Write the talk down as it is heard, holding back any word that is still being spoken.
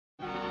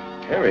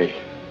Harry,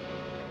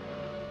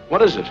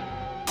 what is it?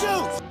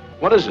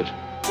 What is it?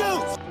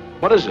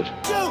 What is it?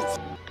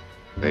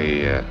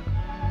 The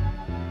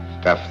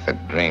stuff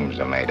that dreams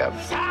are made of.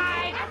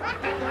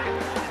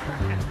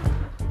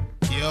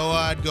 Yo,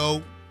 I'd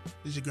go.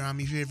 This is your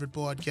Grammy favorite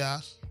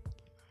podcast.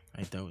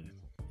 I doubt it.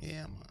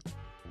 Yeah, man.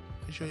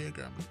 I show you a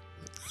Grammy.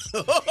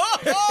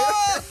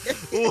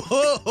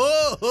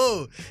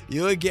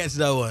 You would guess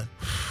that one.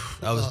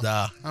 That was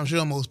dark. I'm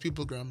sure most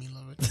people Grammy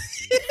love it.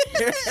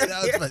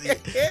 That was funny.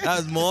 That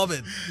was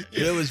morbid.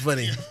 It was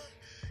funny.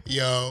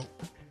 Yo,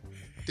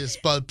 this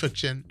Pulp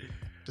Fiction,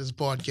 this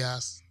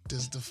podcast, this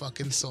is the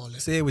fucking solid.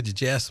 Say it with your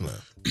chest, man.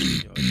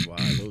 Yo, it's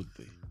wild out,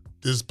 boy.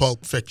 This is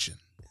Pulp Fiction.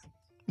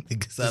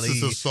 This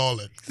is a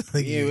solid.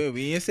 Yeah,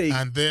 we ain't say.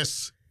 And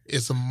this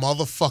is a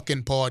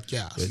motherfucking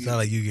podcast. It's not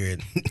like you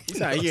getting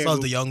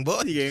assault a young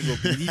boy. You ain't gonna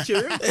beat each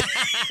other.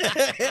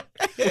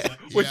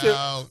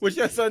 What's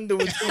your son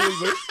doing to you,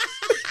 boy?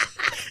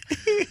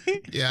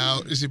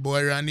 Yo, it's your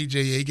boy Randy J,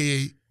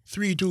 aka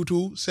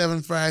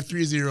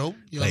 322-7530.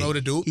 You know what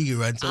to do. He can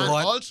run so and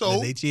hard.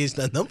 Also, they changed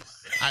that number.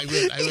 I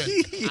will.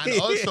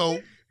 And also,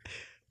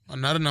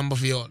 another number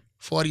for y'all,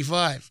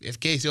 45. In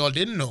case y'all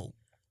didn't know,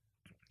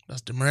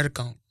 that's the murder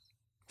count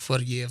for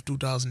the year of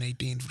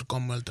 2018 for the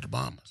Commonwealth of the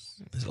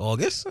Bahamas. It's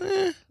August.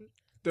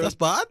 That's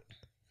bad.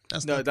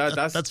 That's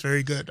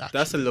very good. Actually.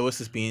 That's the lowest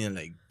it's been in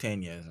like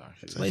 10 years,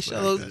 actually.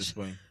 Shout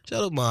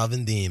out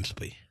Marvin Deems,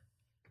 boy.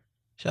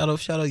 Shout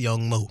out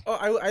Young Mo.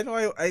 Oh, I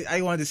know.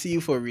 I wanted to see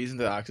you for a reason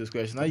to ask this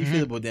question. How you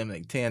feel about them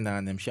like tearing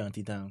down them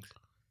shanty towns?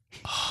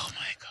 Oh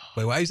my God.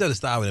 Wait, why you got to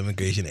start with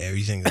immigration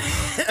every single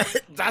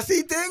That's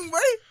the thing, boy.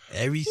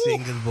 every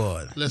single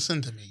board?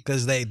 Listen to me.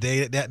 Because they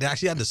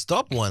actually had to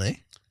stop one, eh?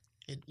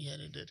 Yeah,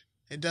 they did.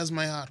 It does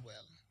my heart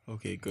well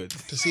Okay, good.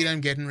 to see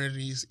them getting rid of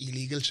these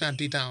illegal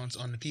shanty towns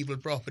on the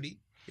people's property.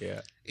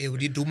 Yeah. It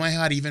would do my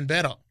heart even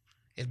better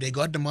if they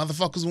got the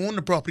motherfuckers who own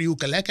the property, who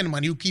collecting the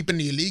money, who keeping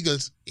the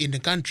illegals in the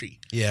country.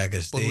 Yeah,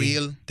 because But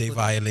they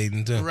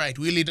violating too. Right,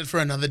 we'll leave it for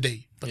another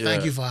day. But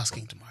thank you for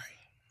asking, Tamari.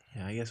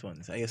 Yeah, I just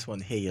want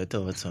to hear your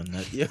thoughts on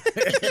that. Yo,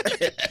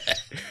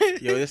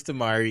 it's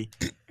Tamari,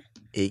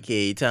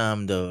 a.k.a.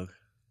 Tom Dog.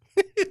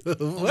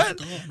 What?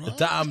 The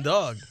Tom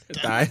Dog.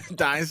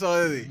 Dying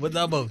solidly. What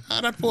that about?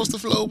 How that supposed to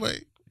flow,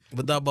 babe?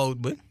 What that about,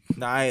 boy?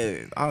 Nah,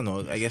 I don't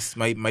know. I guess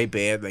my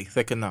bad like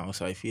thicker now,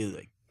 so I feel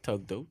like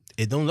tugged out.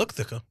 It don't look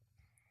thicker.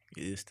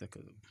 It is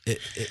thicker.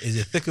 Is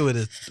it thicker with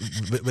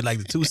like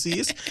the two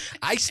C's?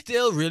 I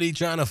still really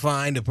trying to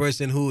find the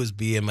person who is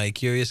being my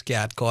curious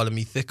cat calling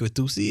me thick with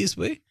two C's,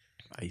 boy.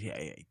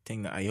 I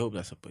think that I hope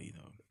that's a boy,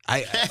 though.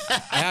 I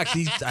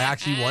actually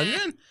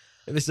wondering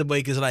if it's a boy,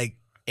 because like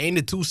ain't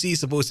the two C's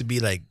supposed to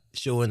be like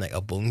showing like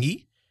a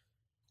bungie?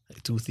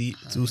 Like two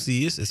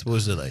C's? It's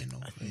supposed to like.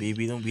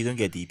 Baby, we don't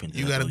get deep into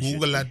You that gotta bullshit.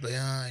 Google that, but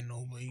yeah, I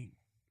know, boy.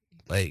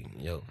 Like,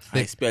 yo,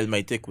 I spelled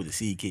my thick with a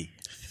CK.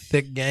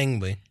 thick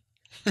gang, boy.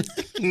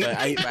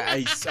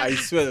 I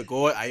swear to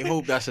God, I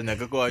hope that's a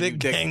nigga called you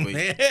Thick thick, gang, boy.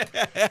 man.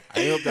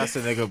 I hope that's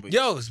a nigga, boy.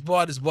 Yo, this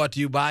part is brought to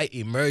you by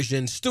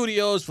Immersion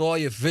Studios for all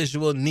your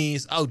visual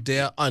needs out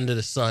there under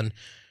the sun.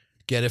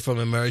 Get it from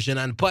Immersion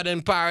and Putt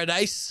in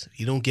Paradise.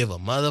 You don't give a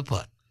mother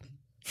putt.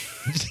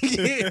 Fucking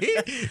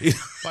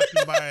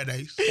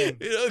paradise. You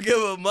don't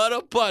give a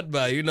mother putt,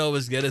 man. You know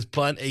what's good as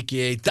Punt,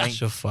 a.k.a.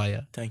 Dash of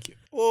Fire. Thank you.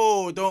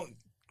 Oh, don't.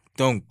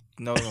 No.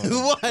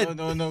 What?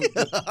 No.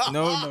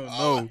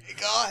 Oh, my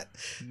God.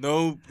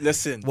 No,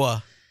 listen.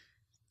 What?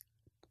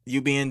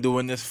 You been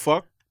doing this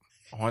fuck.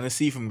 I want to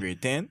see from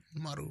grade 10.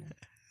 Maru.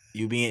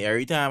 You been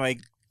every time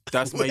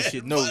that's my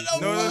shit. No.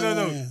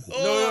 Randel.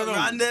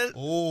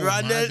 Oh, Randel,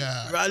 my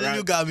God. Randel,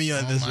 you got me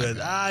on this my one.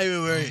 God. I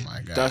ain't worried. Oh,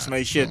 my God. That's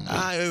my shit.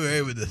 I ain't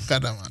worried with this.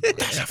 God, man.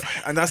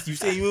 And that's you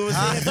say you even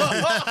saying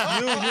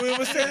you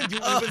even saying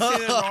it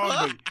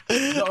wrong, boy.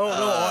 No,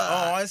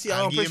 honestly, I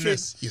don't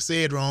appreciate. You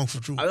say it wrong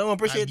for true. I don't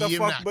appreciate the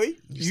fuck, boy.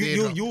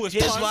 You was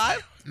Here's pun. why.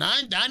 Nah,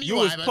 Danny, You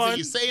why? was But pun.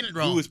 you saying it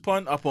wrong. You was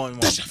pun up on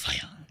one. Dash of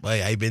fire.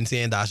 Boy, I been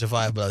saying Dash of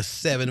Fire for about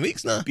 7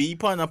 weeks now. Be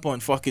pun up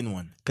on fucking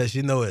one. Because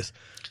you know it's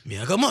me,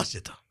 I got my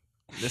shit.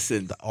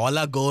 Listen, All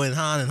I go in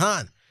hand in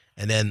hand.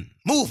 And then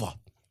move up.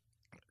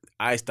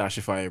 I Stash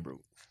of Fire, bro.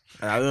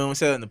 And I don't want to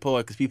say it in the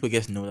pod because people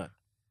just know that.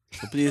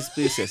 So please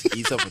just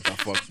ease up with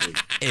that fuck, boy.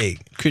 Hey,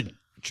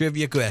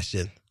 trivia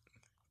question.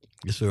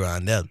 This for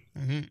Randel.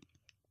 Mm-hmm.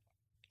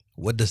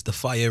 What does the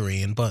fire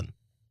rain pun?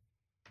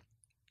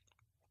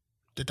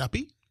 The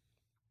tappy?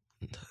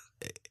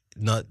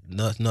 Not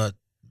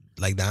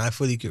like that. I'm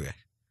fully correct.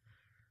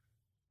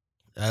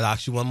 I'll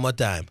ask you one more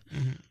time.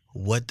 Mm-hmm.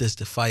 What does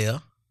the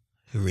fire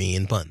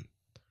rain pun?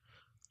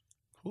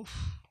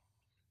 Oof.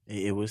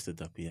 It was the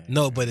duppy. Yeah.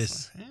 No, but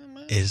it's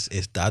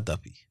that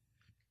duppy.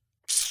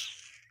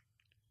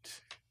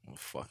 Oh,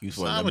 fuck, you one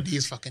Some of of them.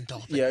 these fucking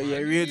topics. Yeah,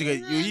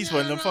 really. You just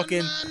one of them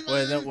fucking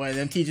one of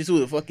them teachers who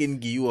would fucking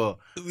give you a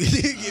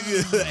Give you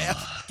an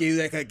F. give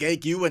you like a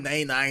give you a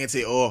 99 and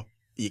say, oh,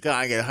 You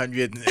can't get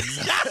 100. What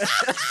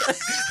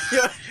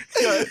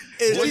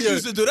you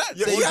used to do that?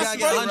 Yeah, Say you that's can't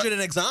get right. 100 in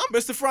an exam?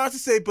 Mr.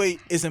 Francis say, but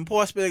it's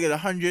impossible to get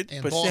 100%.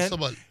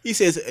 Impossible. He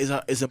says it's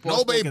impossible.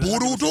 No, babe, to get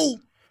Voodoo 100%. too.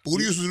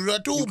 Voodoo used to do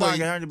that too, You boy. can't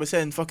get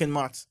 100% in fucking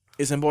maths.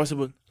 It's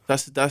impossible.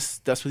 That's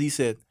what he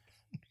said.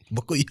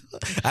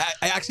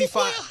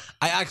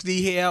 I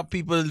actually hear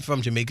people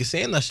from Jamaica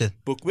saying that shit.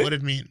 What did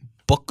it mean?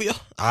 Bukuya.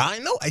 I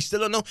know. I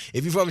still don't know.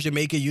 If you're from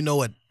Jamaica, you know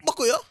what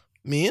Bukuya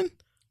mean.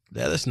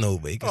 Let us know,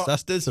 babe, because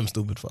that's still some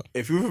stupid fuck.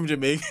 If you're from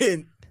Jamaica,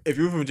 and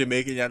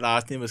your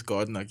last name is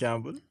Gordon or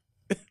Campbell,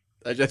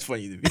 that's just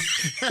funny to me.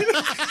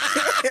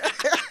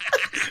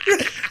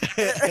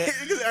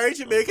 Because every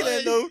Jamaican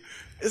I know,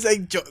 it's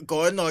like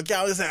Gordon or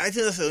Campbell. It's like, I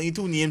think that's the only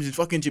two names in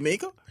fucking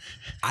Jamaica.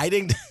 I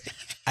think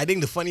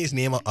the funniest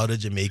name out of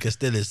Jamaica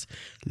still is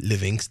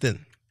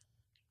Livingston.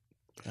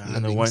 I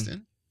know one.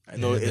 Livingston? I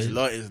know Yeah, it's a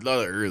babe. lot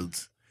of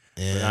Earls.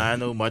 But Yeah. I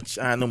know much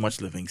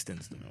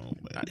Livingstons. No,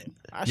 babe.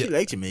 I actually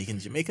like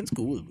Jamaicans. Jamaicans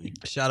cool. Boy.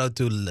 Shout out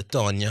to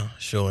Latonya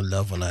showing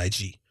love on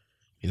IG.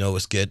 You know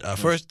what's good.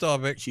 First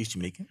topic. She's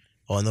Jamaican.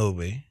 Oh no,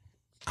 babe.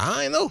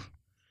 I know.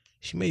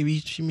 She may be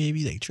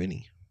like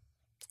Trini.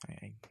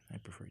 I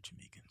prefer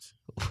Jamaicans.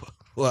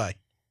 Why?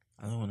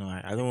 I don't know.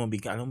 I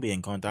don't be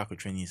in contact with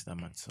Trinis that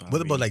much. So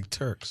What about like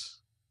Turks?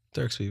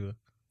 Turks people.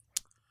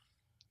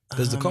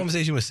 Because the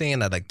conversation was saying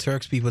that like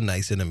Turks people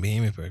nicer than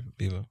Bahamian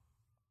people.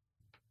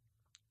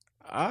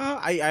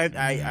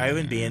 I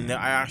haven't been there.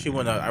 I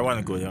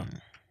wanna go there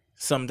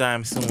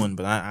sometime soon,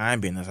 but I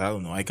ain't been there. So I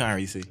don't know. I can't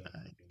really say.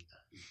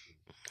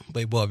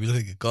 But Bob, you look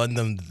like a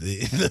condom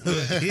today.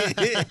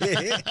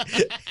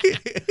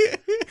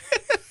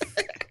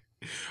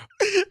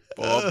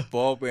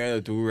 Bob wearing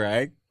a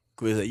do-rag.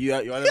 Cause like, you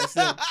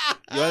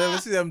ever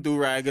see them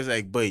do-rag? It's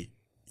like, boy,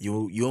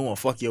 you don't want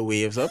to fuck your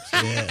waves up. So,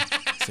 Yeah.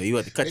 so you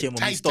have to cut your mommy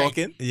Tight.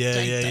 stalking. Yeah.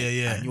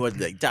 And you want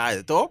to like tie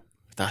the top.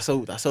 That's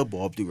how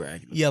Bob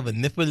do-rag. You have a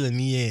nipple in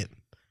the end.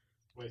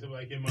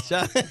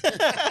 Shout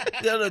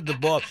out to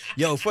Bob.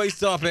 Yo, first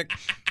topic.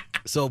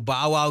 So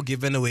Bow Wow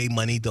giving away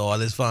money to all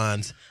his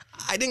fans.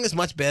 I think it's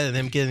much better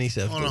than him killing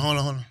himself. Hold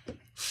on.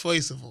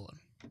 First of all,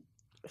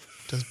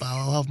 does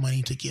Bow Wow have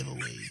money to give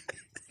away?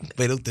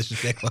 But don't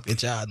disrespect fucking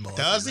child more.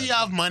 Does he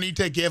have money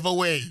to give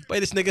away? But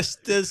this nigga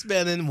still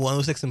spending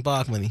 106 in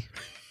park money.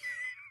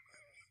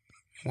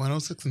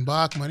 106 in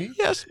bark money?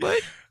 Yes, boy.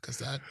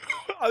 Because I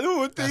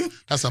don't think.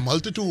 that's a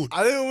multitude.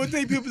 I don't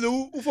think people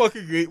who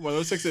fucking great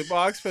 106 in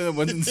box spending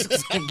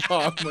 106 in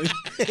box money.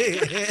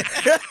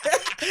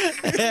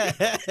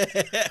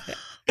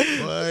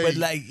 But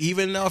like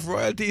even off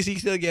royalties, he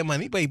still get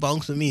money. But he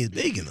bounce for me is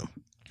big, you know.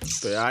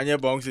 But I ain't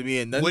bouncing me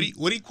and then What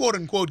he quote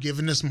unquote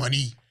giving this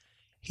money?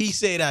 He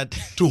say that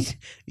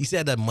he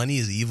said that money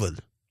is evil,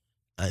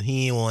 and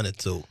he ain't want it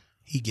to.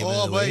 He giving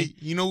it away. Boy,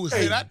 you know who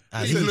say that?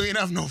 I People see. who ain't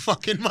have no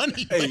fucking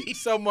money. hey,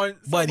 someone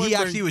But he bring-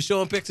 actually was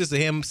showing pictures of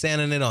him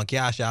sending it on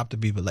Cash App to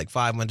people like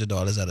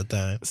 $500 at a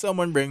time.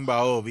 Someone bring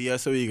Bao over here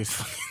so he can.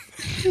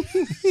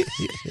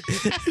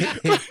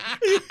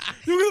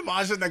 You can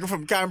imagine nigga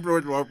from Camp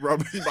Road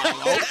robbing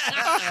Bao.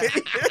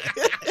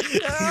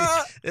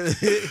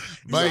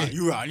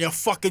 You around here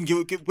fucking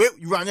wait,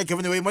 you around here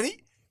giving away money?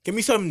 Give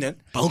me something then.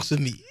 Bounce with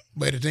me.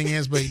 But the thing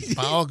is,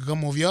 Bow can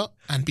come over here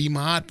and be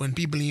mad when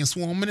people ain't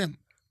swarming him.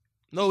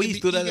 No, he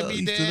used to that. He could be He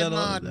used to dead, that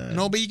all the man. time.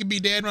 No, but he could be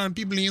dead, man.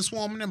 People ain't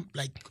swarming him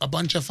like a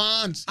bunch of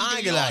fans. I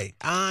ain't gonna lie.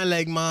 I ain't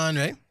like man,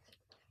 right?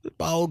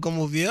 Power come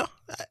over here.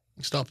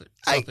 Stop it,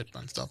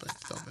 man. Stop it.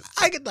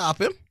 I can top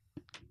him.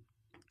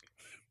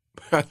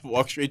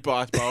 Walk straight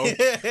past Bao.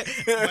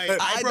 I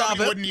I probably stop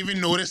it. wouldn't even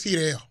notice he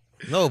there.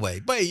 No way.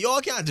 But y'all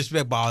can't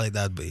disrespect Power like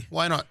that, boy.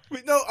 Why not?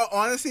 Wait, no,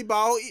 honestly,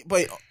 Bao,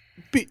 but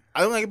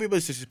I don't like people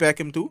disrespect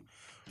him too.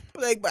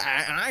 But like,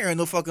 I ain't heard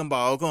no fucking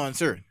Bao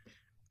concern.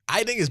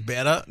 I think it's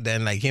better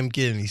than like him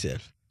killing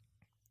himself.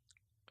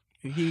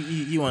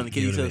 He wanted to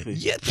kill himself.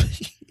 Yeah,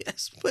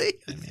 yes, boy.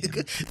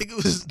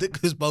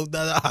 Nigga was about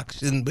that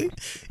action, boy.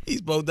 He's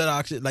about that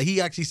action. Like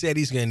he actually said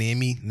he's gonna name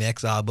me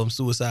next album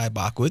Suicide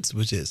Backwards,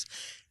 which is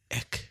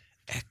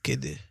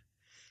Ekede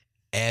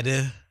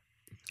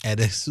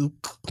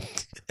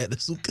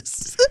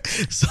Edasukas.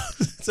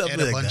 Something Get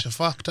a like bunch that. of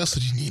fuck. That's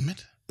what you name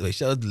it. Like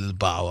shout out to Lil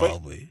Bow Wow,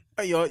 boy.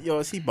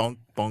 Y'all see Bunk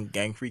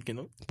Gang freaking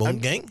out? Bone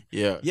Gang?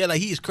 Yeah. Yeah,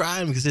 like he's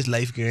crying because his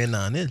life going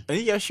on in. And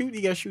he got shoot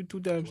 2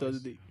 times the other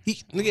day. He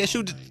nigga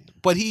shoot,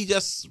 but he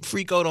just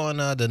freak out on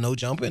the no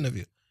jump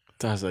interview.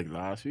 That was like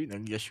last week.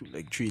 And he got shoot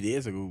like 3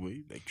 days ago, boy.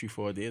 Like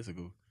 3-4 days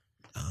ago.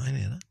 Oh, I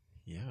know that.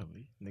 Yeah,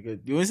 boy. Nigga,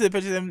 you want to see the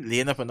picture of them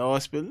laying up in the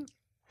hospital?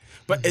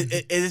 But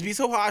it's be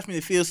so hard for me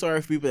to feel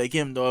sorry for people like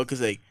him, dog,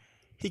 because like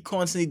he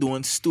constantly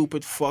doing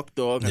stupid fuck,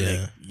 dog, and Yeah.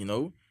 like, you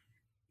know.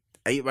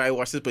 I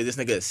watched this, but this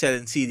nigga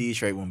selling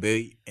CDs right one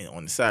day and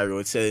on the side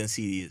road selling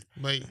CDs,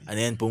 But and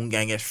then Boom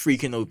Gang gets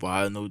freaking out, but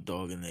I don't know,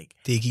 dog, and like,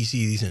 Take his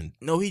CDs and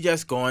no, he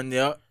just gone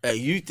there. Like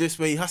you this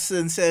way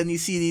hustling selling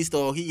these CDs,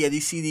 dog. He get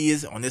these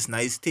CDs on this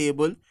nice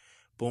table.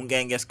 Boom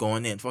Gang gets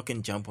going there and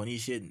fucking jump on his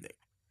shit and like,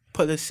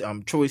 put his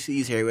throw his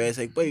CDs here where it's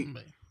like, wait,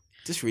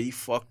 this really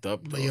fucked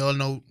up. But Dog. you all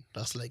know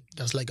that's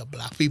like a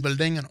black people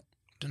thing, you know.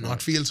 to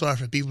not feel sorry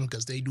for people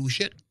because they do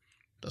shit.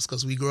 That's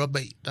because we grew up,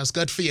 babe. That's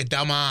good for your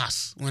dumb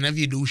ass whenever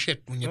you do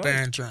shit when your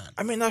parents around.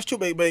 I mean, that's true,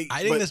 but I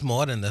think there's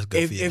more than that's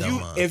good for your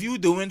dumb ass. If you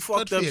doing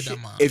fucked up for your shit,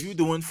 dumb ass. if you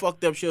doing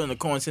fucked up shit on a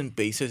constant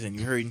basis and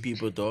you hurting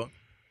people, dog,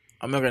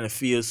 I'm not gonna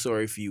feel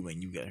sorry for you when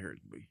you get hurt,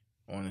 boy.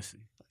 Honestly,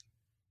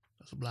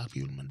 That's a black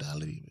people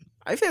mentality, babe.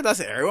 I feel that's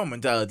an everyone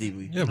mentality,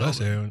 boy. Yeah, but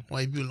that's everyone.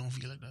 White people don't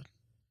feel like that.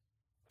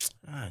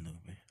 I don't know,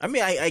 man. I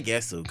mean, I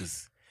guess so,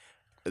 because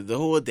the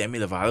whole Demi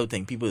Lovato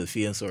thing, people are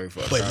feeling sorry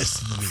for. But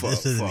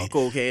listen to me.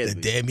 Cocaine, The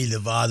boy. Demi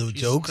Lovato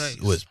jokes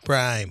Christ. was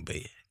prime,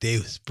 babe. They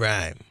was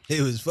prime.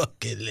 It was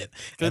fucking lit.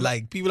 And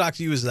like people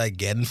actually was like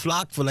getting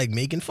flocked for like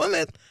making fun of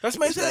it. That's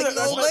my It's thing. like,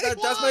 no way,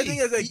 That's my thing.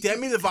 Is like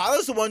Demi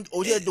Lovato's the one.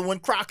 Oh yeah, the one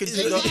cracking.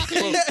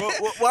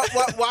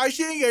 Why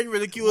she ain't getting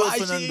ridiculed? Why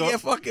for she nothing, ain't dog?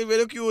 get fucking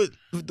ridiculed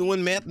for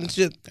doing math and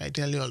shit? I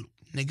tell y'all,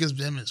 niggas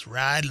them is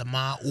ride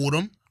Lamar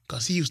Odom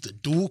because he used to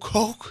do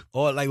coke.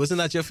 Or like, wasn't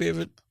that your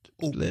favorite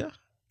player?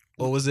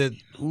 Or was it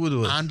who was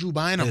it? Andrew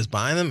Bynum. It was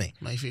Bynum, me.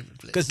 My favorite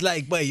player. Cause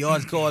like, but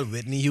yours called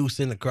Whitney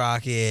Houston the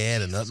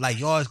crackhead and like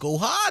yours go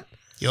hard.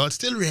 Y'all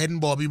still reading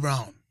Bobby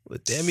Brown.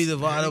 But Demi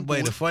Lovato,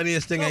 boy, the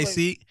funniest thing I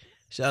see,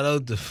 shout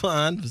out to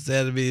Fawn for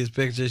sending me this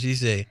picture. She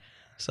say,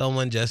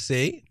 someone just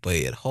say, but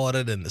it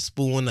harder than the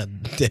spoon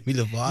of Demi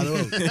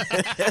Lovato.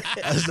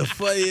 That's the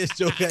funniest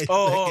joke I can see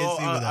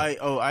with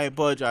that. I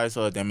apologize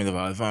for Demi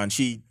Lovato. Fan.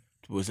 She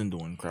wasn't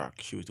doing crack.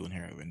 She was doing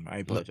heroin. I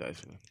apologize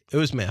for that. It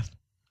was meth.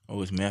 Oh, it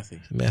was methy.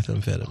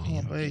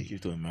 Methamphetamine. Oh, babe. She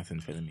was doing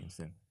methamphetamine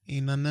then.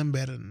 Ain't none of them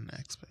better than the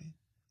next, babe.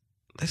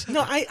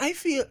 No, I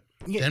feel...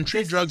 Yeah, Them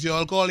three drugs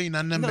y'all call ain't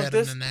none of them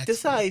better than the next.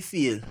 That's how I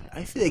feel.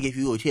 I feel like if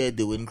you out here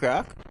doing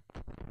crack,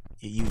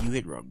 you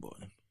hit rock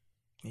bottom.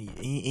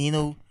 You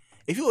know,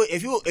 if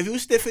you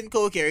stiffing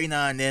coke every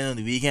now and then on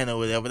the weekend or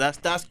whatever,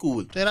 that's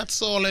cool. Yeah, that's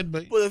solid,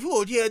 babe. But if you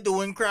out here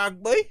doing crack,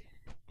 boy,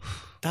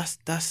 that's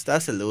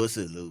a lowest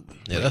of low. Boy.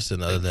 Yeah, that's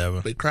another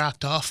level. But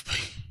cracked off,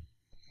 babe.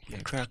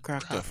 Yeah, crack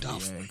Cracked tough.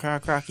 off. Yeah.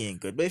 Crack ain't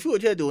good. But if you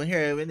out here doing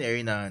heroin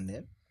every now and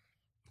then,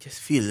 just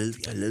feel a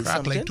little Crack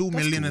something. like 2 that's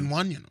million cool. in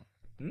one, you know.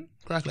 Hmm?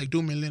 Crack like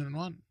 2 million in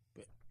one.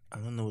 I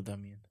don't know what that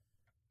means.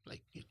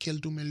 Like, you kill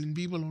 2 million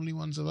people, only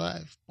one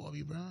survive.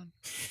 Bobby Brown.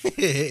 Like,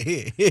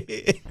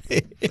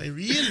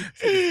 real.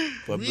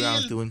 But Real.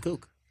 Brown's doing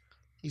coke.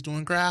 He's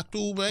doing crack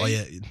too, babe. Oh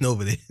yeah, no,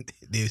 but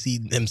they see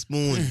them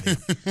spoon.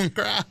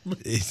 Crack.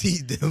 They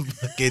see them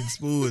fucking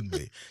spoon.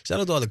 Man. Shout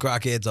out to all the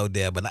crackheads out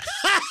there, but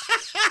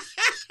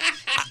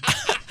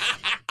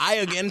I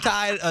am getting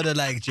tired of the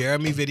like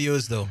Jeremy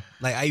videos though.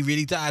 Like I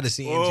really tired of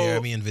seeing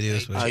Jeremy in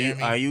videos.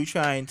 Are you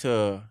trying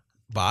to?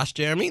 Boss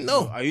Jeremy?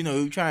 No. Are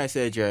you trying to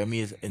say Jeremy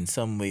is in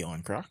some way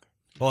on crack?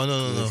 Oh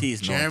no.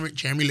 He's not.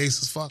 Jeremy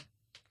lace as fuck.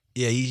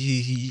 Yeah,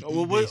 he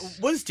Well,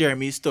 what's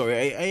Jeremy's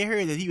story? I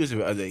heard that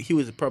he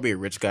was probably a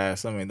rich guy or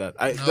something like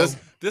that. No.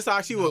 This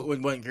actually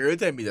when one girl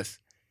told me this.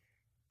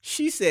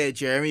 She said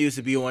Jeremy used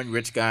to be one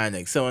rich guy and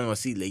like someone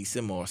must see lace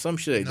him or some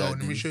shit like No, that.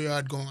 let me show you how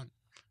it going.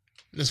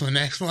 This one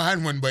next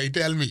one boy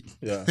tell me.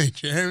 Yeah.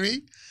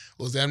 Jeremy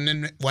was one of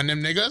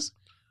them niggas.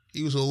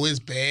 He was always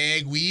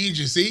bag weed,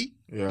 you see?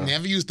 Yeah.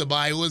 Never used to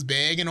buy, always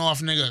bagging off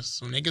niggas.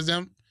 So niggas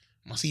them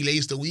must he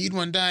laced the weed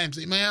one time.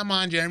 Say,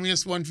 man, Jeremy,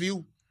 this one for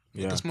you.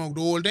 Yeah. To smoke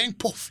the whole thing,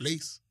 puff,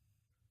 lace.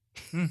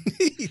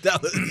 he do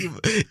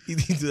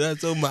that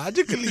so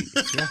magically.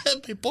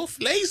 Puff,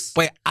 lace.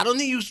 But I don't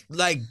think you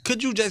like.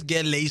 Could you just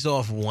get lace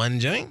off one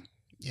joint?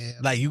 Yeah.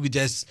 Like you could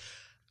just.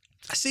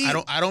 See, I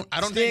don't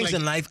think things like,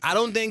 in life. I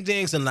don't think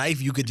things in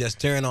life you could just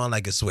turn on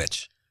like a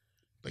switch.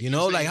 like You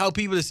know, say- like how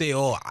people say,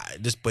 "Oh,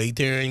 this boy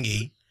turn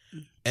gay,"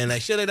 and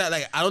like shit like that.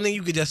 Like I don't think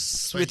you could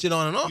just switch it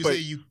on and off.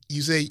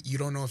 You say you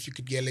don't know if you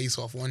could get lace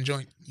off one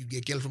joint. You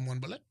get killed from one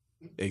bullet.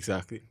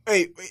 Exactly.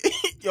 Hey,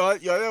 y'all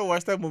ever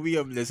watch that movie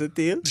Lizard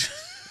Tail?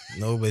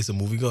 No, but it's a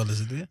movie called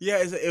Listen There. Yeah,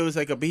 it was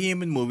like a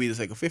Bahamian movie. It's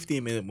like a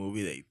 15-minute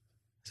movie. Like,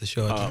 It's a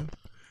short.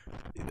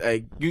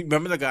 like you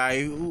remember the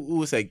guy who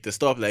was like the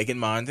stop liking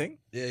man thing,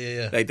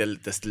 Yeah. like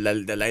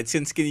the light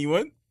skin skinny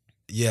one.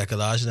 Yeah,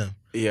 collage them.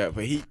 Yeah,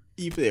 but he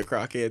played a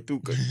crackhead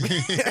too.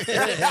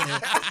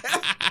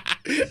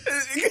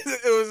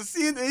 It was a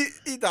scene.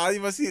 He thought he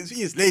must see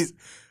his lace.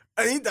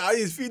 And he thought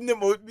he was feeding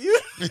them oatmeal.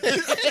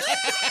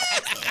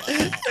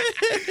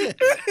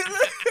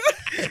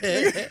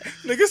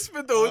 Nigga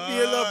spit the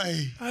oatmeal up.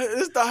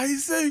 This thought he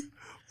say,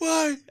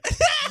 why?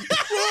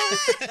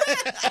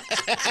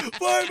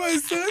 Why, my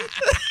son?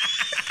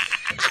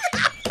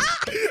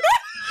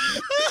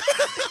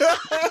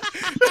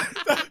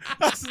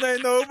 That's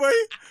not no, boy.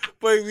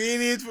 Boy, we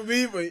ain't it for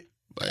me, boy.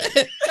 But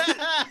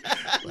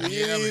We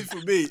yeah, ain't it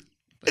for me.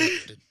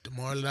 the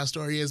moral of that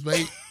story is,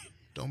 babe,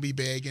 don't be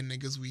bagging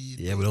niggas weed.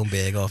 Yeah, but don't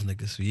bag off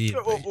niggas. We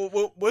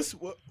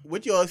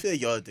What y'all feel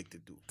y'all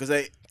addicted to?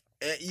 Because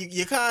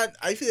you can't.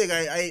 I feel like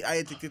I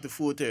addicted to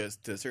food to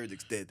a certain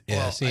extent. Yeah,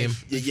 Well, same.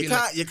 You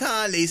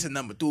can't lace a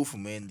number 2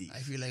 from Wendy. I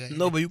feel like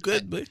No, but you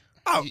could, but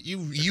you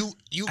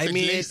I could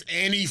mean, lace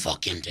any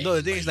fucking thing. no,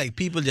 the thing is babe. like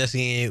people just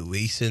ain't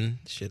wasting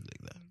shit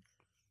like that.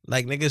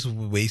 Like niggas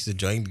would waste a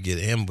joint to get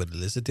him with the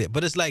lizard tail.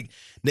 But it's like,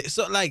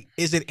 so like,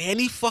 is it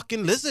any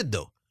fucking lizard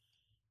though?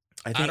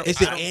 I think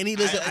Is it any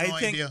lizard? I have no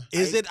think- idea.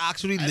 Is it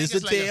actually I think lizard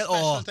it's like a tail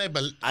special or? type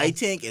of, I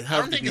think it I has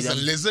don't to think be it's a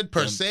them- lizard per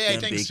them- se. I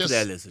them think it's big just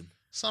clear lizard.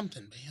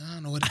 something, man. I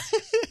don't know what it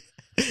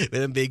is. With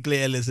them big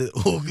clear lizard,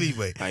 ugly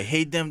boy. I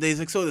hate them days.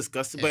 Like so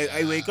disgusting. But I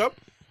Yeah. wake up,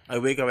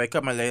 I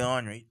cut my light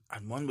on, right?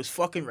 And one was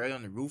fucking right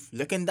on the roof,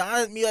 looking down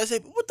at me. I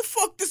said, "What the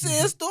fuck this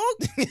is, dog?"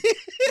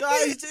 But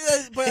I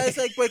was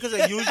like,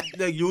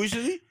 because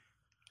usually,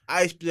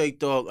 I like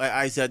dog.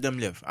 I said them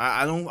live.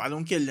 I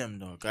don't kill them,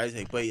 dog. I was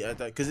like, but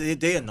because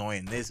they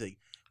annoying. They like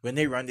when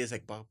they run, they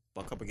like buck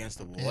up against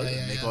the wall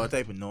and make all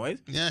type of noise.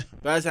 Yeah.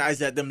 But I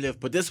said them live.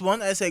 But this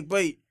one, I was like,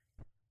 boy,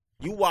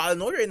 you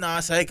wild out right now.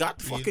 So I got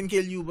to fucking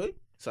kill you, boy.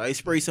 So I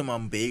spray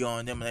some big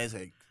on them, and I was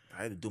like,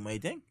 I had to do my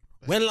thing.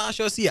 When last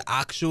you see an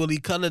actually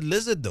colored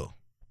lizard though?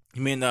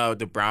 You mean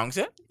the brown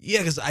set? Yeah,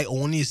 because I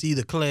only see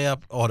the clear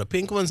or the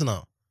pink ones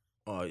now.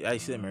 Oh, I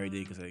see them every day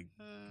because like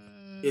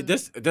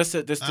this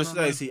don't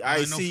know. I see. I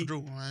know see. for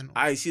true. I know.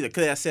 I see the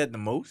clear set the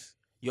most.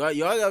 Y'all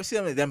ever see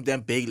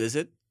them big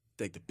lizard,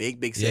 like the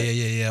big set.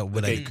 Yeah.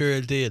 With Okay. like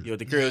curled tail. Yo,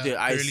 the curl Yeah, tail.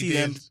 I curly see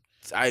them. tails.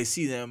 I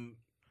see them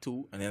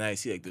too, and then I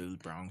see like the little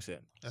brown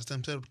set. That's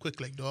them set up quick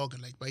like dog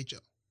and like bite you.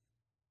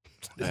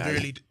 The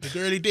Aye.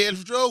 girly tail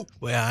for true.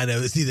 Well, I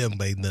never see them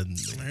bite nothing.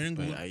 I ain't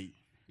But good. I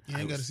You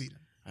ain't gotta see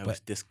them.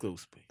 was this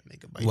close, but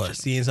Make a bite. What, you.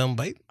 seeing something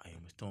bite? I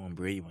almost throwing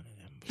Brady one of them.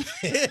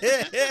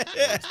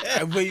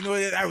 But you know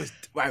what? I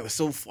was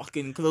so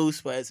fucking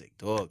close. But I was like,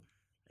 dog,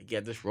 I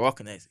get this rock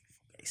and I was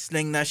like,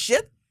 sling that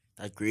shit.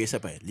 That grace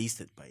up by at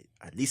least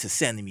a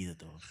centimeter,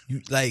 dog.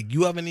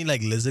 You have any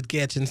like lizard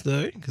catching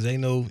story? Because I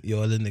know you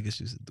all the niggas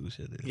used to do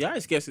shit. Yeah, I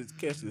guess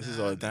this is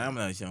all the time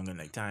when I was younger,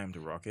 like time to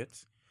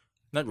rockets.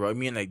 Not rock, I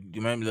mean like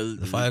you remember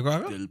The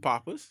firecracker? little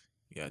poppers?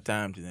 Yeah,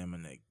 time to them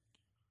and like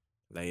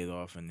light it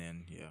off and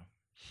then yeah.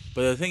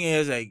 But the thing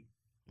is like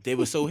they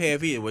were so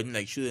heavy it wouldn't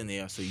like shoot in the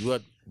air. So you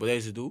had what I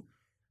used to do?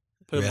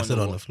 Put 'em Rest it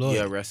on the floor.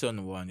 Yeah, rest it on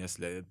the wall and just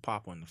let it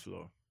pop on the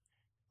floor.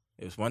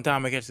 It was one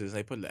time I catch this,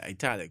 I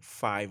tied like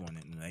 5 on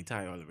it and I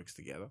tied all the bricks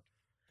together.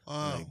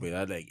 Wow. Like, but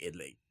I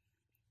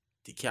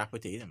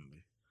decapitate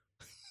him.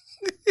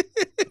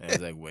 I was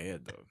like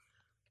weird though.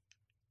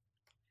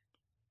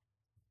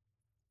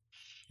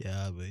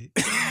 Yeah, babe.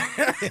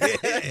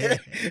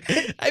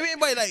 I mean,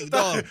 but like,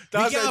 dog, we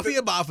That's can't like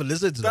feel bad for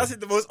lizards. That's though.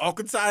 the most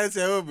awkward silence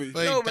ever. Be.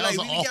 Wait, No, but that was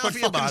like, an we can't awkward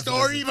feel fucking bad for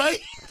story,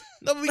 mate.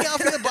 No, but we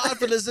can't feel bad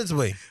for lizards,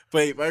 way.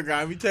 Wait, my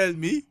grandma tells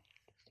me,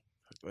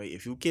 wait,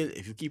 if you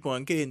keep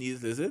on killing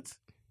these lizards,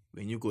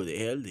 when you go to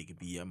hell, they could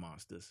be your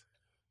masters.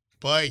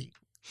 Boy,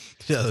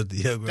 Shout out to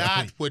you, bro.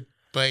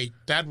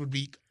 that would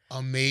be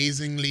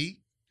amazingly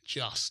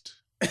just.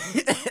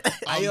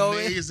 I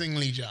always-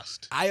 Amazingly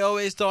just. I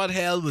always thought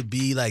hell would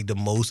be like the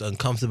most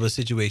uncomfortable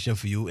situation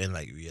for you in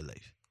like real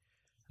life.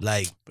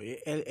 Like, But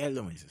hell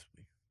don't exist.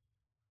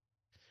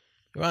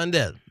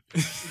 Randel,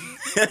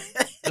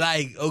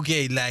 like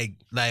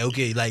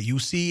you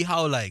see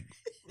how like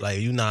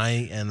you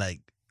nine and like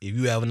if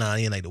you ever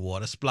nine and like the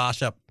water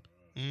splash up,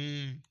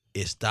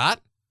 it's that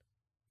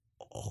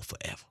or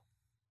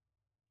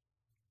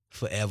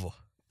forever.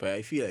 But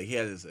I feel like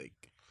hell is like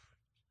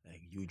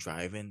you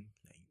driving,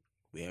 like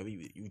wherever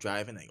you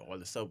driving, like all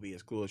the subway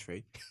is closed,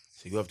 right?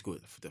 So you have to go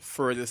to the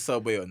furthest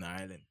subway on the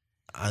island.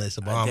 And it's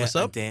a And Bahamas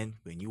then, up. and then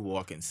when you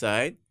walk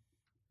inside,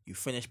 you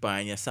finish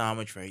buying your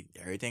sandwich, right?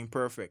 Everything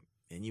perfect.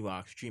 Then you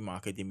ask street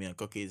market, they make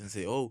cookies and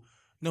say, "Oh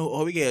no,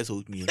 all we get is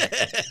oatmeal."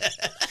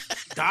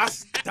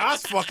 that's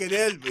fucking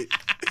hell, man.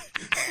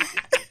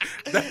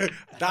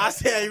 That's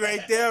hell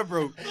right there,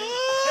 bro.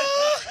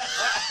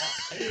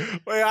 Wait,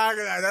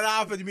 that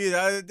happened to me the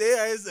other day.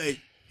 I was like,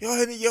 "Yo,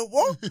 honey, yo,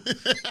 what?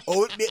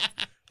 Oatmeal?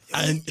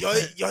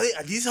 Yo,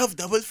 these have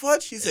double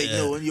fudge?" She's like,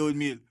 "No, only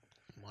oatmeal."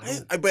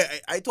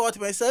 I thought to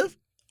myself,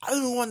 I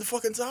don't even want the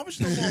fucking sandwich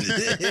no more.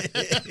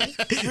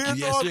 Real Yes,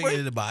 talk, you're boy.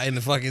 getting to buy in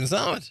the fucking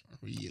sandwich.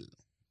 Real.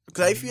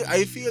 Cause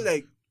I feel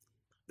like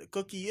the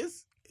cookie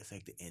it's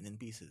like the ending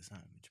piece of the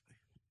sandwich. Boy.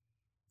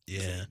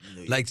 Yeah.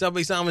 You know, Like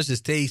Subway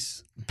sandwiches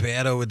taste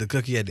better with the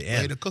cookie at the Hey,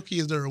 end. the cookie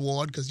is the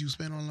reward because you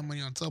spent all the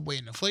money on Subway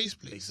in the first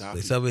place.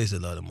 exactly. Like Subway is a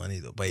lot of money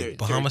though. But Thir-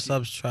 Bahamas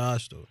 30. subs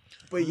trash though.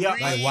 But yeah,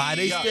 Like, why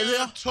they still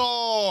here?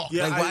 Talk.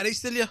 Yeah, like why they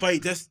still here? But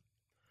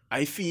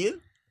I feel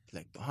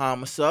like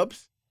Bahama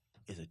subs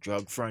is a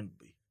drug front.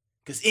 Boy.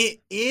 Cause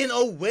in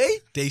a way,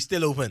 They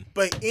still open.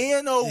 but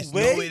in a There's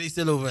way, no way they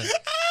still open.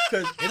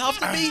 cause It have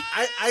to be.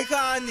 I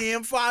can't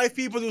name 5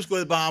 people who's go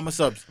to Bahama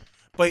subs.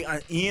 But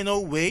in a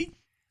way,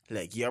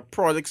 like your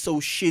product's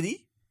so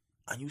shitty,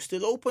 and you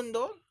still open,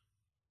 dog.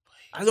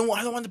 I don't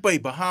want to buy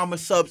Bahama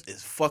subs.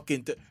 Is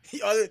fucking.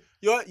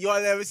 Y'all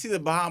ever see the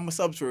Bahama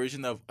subs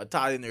version of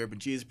Italian urban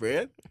cheese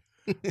bread?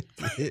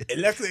 It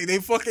looks like they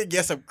fucking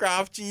get some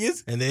Kraft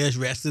cheese. And they just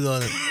rested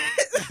on it.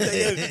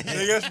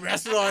 they just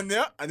rest it on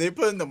there, and they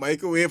put it in the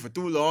microwave for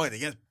too long, and they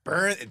just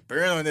burn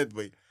on it,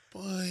 boy.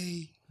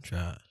 Boy.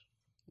 Trash.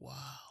 Wow.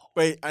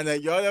 Wait, and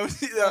y'all never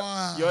see that?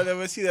 Wow. Y'all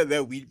never see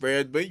that wheat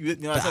bread, boy? You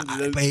know something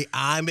little. But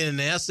I've been in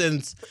there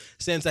since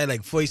I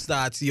like first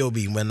started COB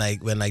when they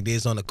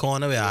was on the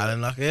corner where I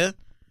didn't look here.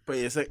 But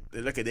it's like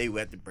look at they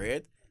wet the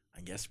bread,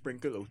 and just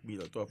sprinkle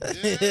oatmeal on top of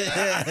it.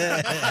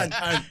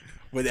 and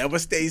whatever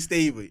stays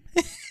stable.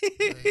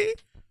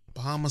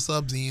 Bahama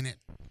subs ain't it.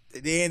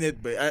 It ain't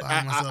it, but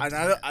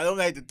I don't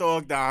like to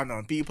talk down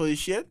on people's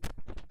shit,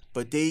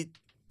 but it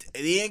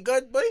ain't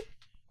good, boy.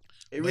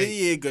 It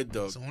really ain't good,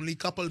 dog. It's only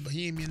couple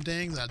Bahamian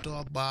things I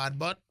talk bad,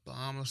 but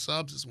Bahama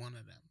subs is one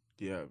of them.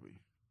 Yeah, boy.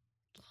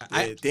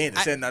 They ain't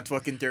send that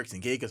fucking Turks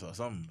and Caicos or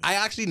something. I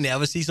actually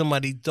never see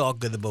somebody talk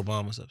good about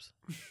Bahama subs.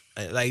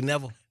 Like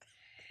never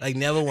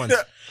once.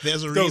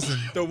 There's a reason.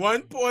 The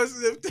one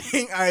positive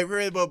thing I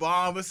heard about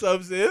Bahama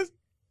subs is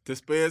the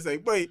players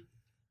like, wait,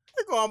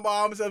 they go on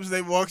Bahama subs and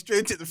they walk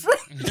straight to the front.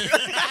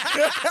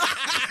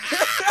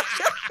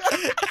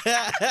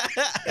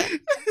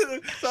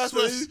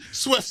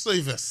 Swift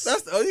service.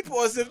 That's the only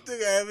positive thing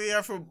I ever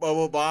hear from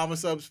about Bahama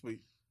subs, boy.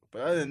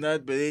 But other than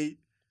that, the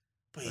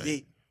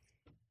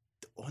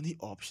only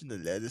option the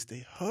lettuce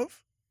they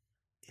have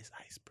is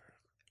iceberg.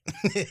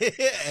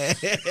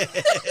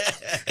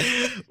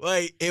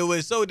 Wait, it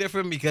was so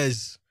different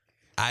because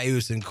I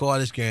was in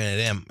college carrying at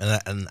them,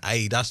 and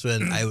I that's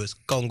when I was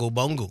Congo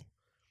Bongo.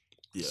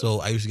 Yeah.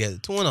 So I used to get the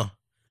tuna,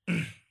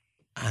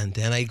 and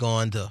then I go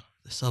on to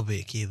the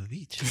Subway at Cable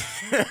Beach,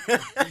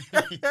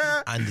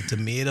 and the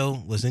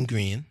tomato wasn't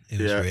green;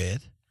 it was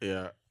red.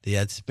 Yeah, they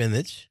had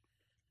spinach,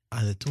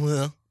 and the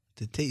tuna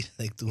it tastes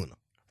like tuna.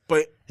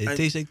 But it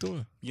tastes like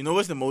tuna. You know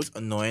what's the most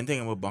annoying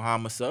thing about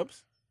Bahama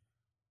subs?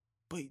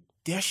 But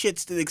their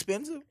shit's still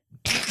expensive.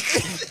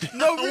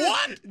 No,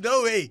 what?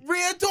 No way.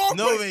 Real talk.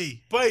 No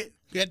way. But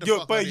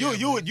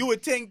you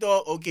would think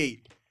though,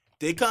 okay,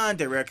 they can't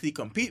directly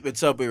compete with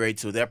Subway, right?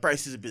 So their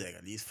prices would be like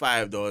at least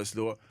 $5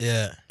 lower.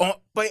 Yeah.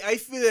 But I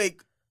feel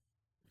like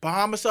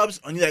Bahama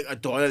subs only like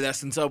 $1 less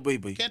than Subway.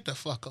 But get the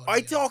fuck out.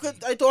 I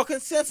talking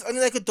sense.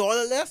 Only like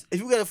 $1 less. If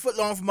you get a foot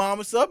long from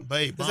Bahama sub,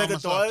 it's like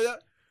 $1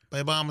 less.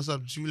 By Bahama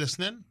subs, you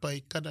listening?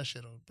 By cut that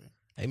shit out, babe.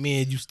 I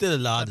mean, you still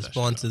allowed to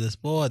sponsor this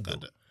board,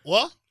 though.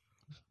 What?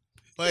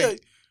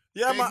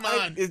 Yeah,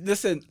 man.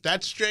 Listen,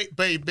 that's straight,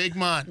 babe. Big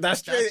man.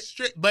 That's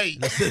straight,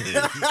 babe.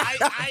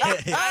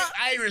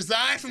 I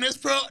resigned from this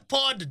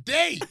pod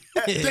today.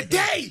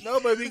 Today.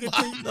 No, but we can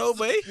think. No,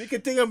 babe. We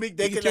can think of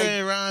they could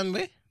turn around,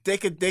 babe. They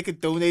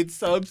could donate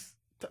subs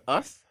to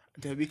us.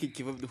 Then we could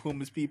give up the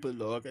homeless people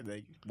log and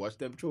like watch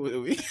them throw it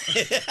away.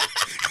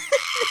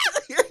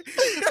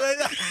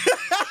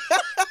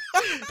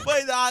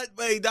 But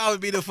that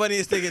would be the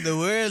funniest thing in the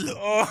world.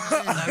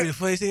 That would be the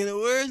funniest thing in the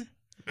world.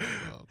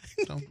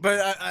 But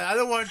I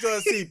don't want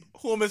to see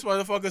homeless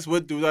motherfuckers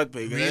would do that,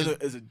 but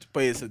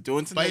it's a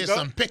Johnson. But it's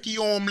some picky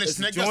homeless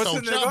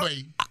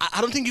niggas.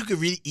 I don't think you could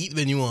really eat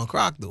when you want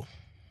crack, though.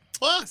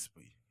 What?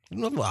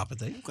 You don't have no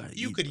appetite.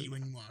 You could eat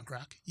when you want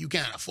crack. You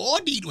can't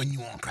afford to eat when you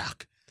want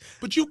crack.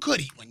 But you could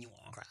eat when you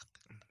want crack.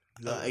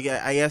 No, I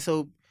guess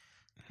so.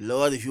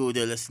 Lord, if you were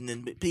there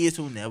listening, please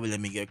don't never let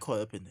me get caught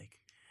up in like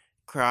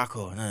crack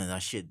or none of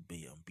that shit.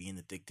 Being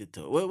addicted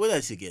to what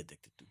else you get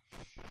addicted to?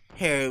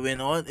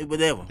 Heroin or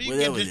whatever. You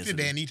get addicted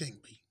to anything.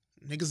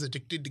 Niggas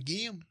addicted to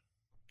game.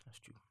 That's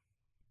true.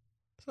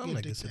 Some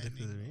niggas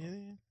addicted to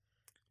anything.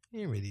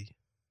 You ain't really.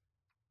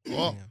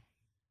 Oh,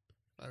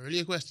 I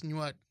really question you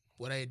what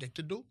I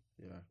addicted to?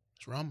 Yeah,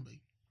 it's rum,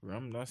 babe.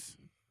 Rum, it's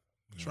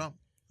rum.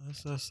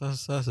 That's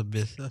a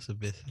bit.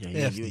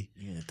 Yeah, you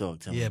need to talk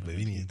to me. Yeah, but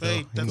we need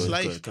to talk. That's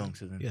life.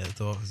 Yeah,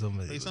 talk to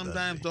somebody.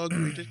 Sometimes, dog,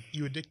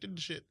 you addicted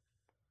to shit.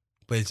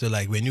 But so,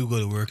 like, when you go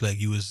to work,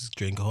 like, you was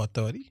drinking hot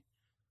toddy?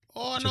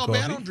 Oh, no,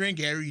 man, I don't drink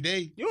every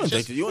day. You don't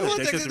addicted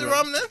to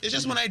rum, then? It's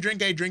just when I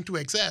drink to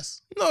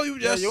excess. No, you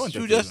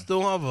just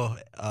don't have a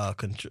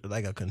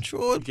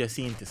control. You just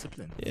seeing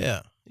discipline.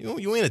 Yeah.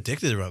 You ain't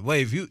addicted to rum.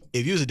 Wait, if you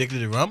was addicted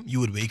to rum, you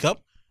would wake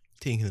up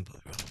thinking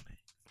about rum.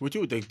 What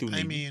you addicted to?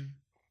 I mean...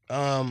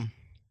 I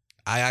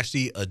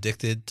actually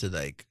addicted to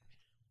like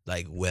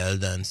well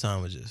done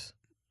sandwiches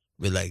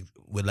with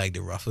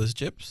the Ruffles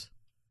chips.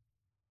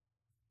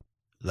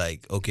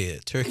 Like a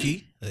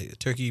turkey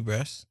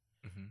breast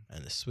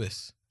and the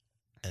Swiss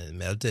and it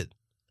melted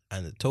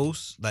and the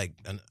toast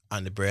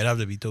and the bread have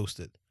to be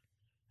toasted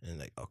and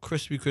like a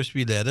crispy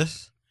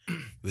lettuce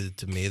with a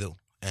tomato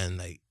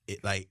and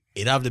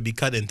it have to be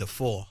cut into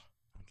 4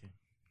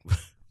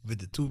 with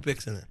the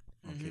toothpicks in it.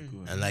 Okay,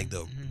 cool. And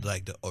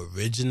the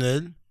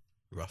original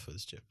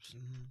Ruffles chips.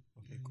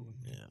 Okay, cool.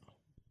 Yeah.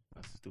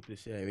 That's the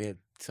stupidest shit I ever had.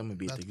 Someone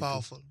be That's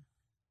powerful.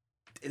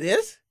 It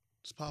is?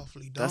 It's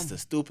powerfully dumb. That's the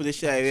stupidest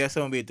shit I ever had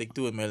someone be addicted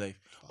to in my life.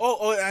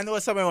 Oh, I know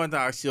something I want to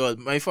ask you.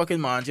 My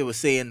fucking manager was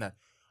saying that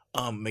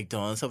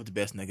McDonald's have the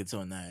best nuggets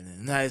on that.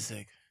 And I was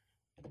like,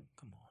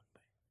 come on.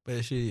 But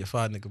it's your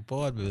fat nigga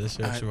board, but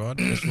that's wrong.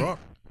 That's wrong.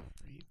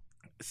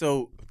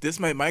 So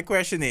my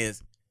question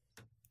is,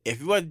 if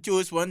you were to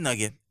choose one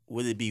nugget,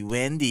 would it be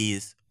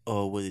Wendy's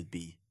or would it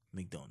be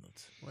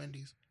McDonald's?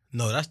 Wendy's.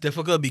 No, that's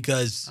difficult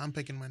because I'm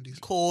picking Wendy's.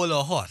 Cold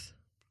or hot?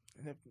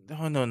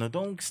 No.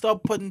 Don't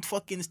stop putting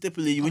fucking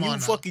stipulation. When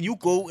you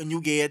go and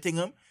you get a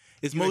thing,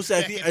 it's most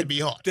likely to be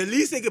hot. The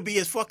least it could be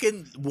is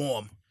fucking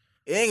warm.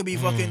 It ain't gonna be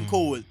fucking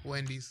cold.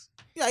 Wendy's.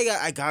 Yeah,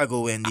 I gotta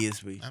go Wendy's,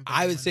 boy.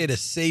 I would say the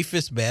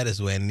safest bet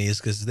is Wendy's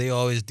because they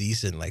always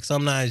decent. Like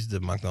sometimes the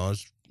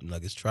McDonald's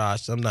nuggets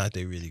trash. Sometimes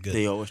they really good.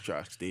 They always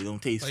trash. They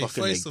don't taste Like,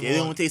 fucking like. first of They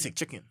all- don't taste like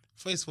chicken.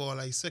 First of all,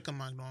 I sick of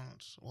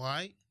McDonald's.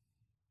 Why?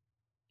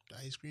 The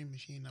ice cream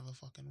machine never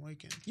fucking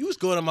working. You was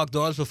going to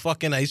McDonald's for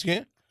fucking ice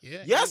cream?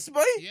 Yeah. Yes,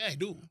 boy. Yeah, I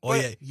do. Oh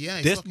yeah. Yeah,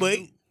 I This fucking boy,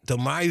 do.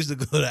 Tomorrow used to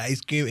go to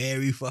ice cream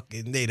every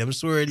fucking day. Them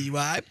sweaty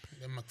vibe.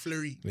 The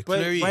McFlurry. But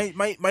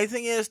McFlurry. my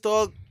thing is,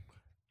 dog.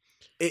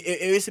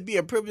 It used to be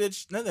a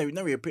privilege. Not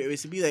really a privilege. It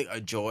used to be like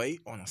a joy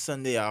on a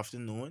Sunday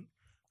afternoon.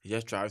 You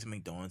just drive to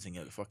McDonald's and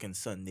get a fucking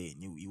Sunday,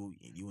 and you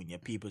and your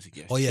people to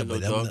get. Oh yeah, chill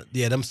but out, them,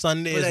 yeah, them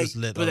Sundays But like, was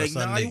lit but on a like, nah,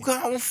 Sunday. you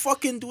can't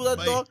fucking do that,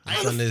 But dog. I-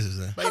 How the, Sundays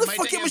is But how the my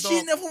fucking thing is,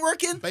 machine dog, never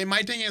working? But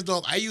my thing is,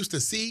 dog, I used to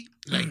see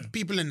like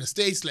people in the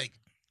States like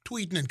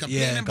tweeting and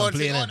complaining Yeah, about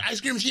saying, complaining. oh, the ice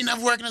cream machine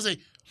never working. I say,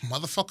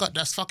 motherfucker,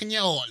 that's fucking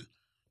your all.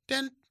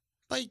 Then,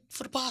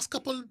 for the past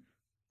couple,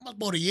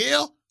 about a year,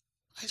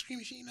 ice cream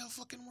machine never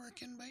fucking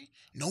working, boy.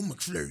 No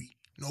McFlurry,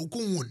 no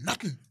cone,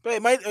 nothing.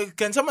 But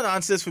can someone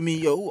answer this for me,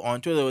 yo,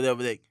 on Twitter or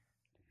whatever? Like,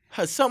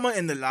 has someone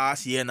in the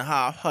last year and a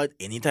half had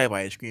any type of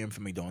ice cream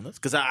from McDonald's?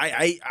 Because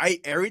I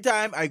every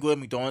time I go to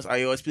McDonald's,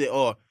 I always be like,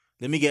 oh,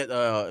 let me get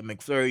a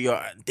McFlurry.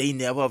 Or they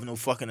never have no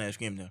fucking ice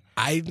cream there.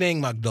 I think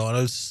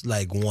McDonald's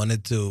like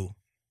wanted to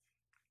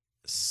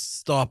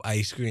stop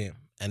ice cream,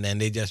 and then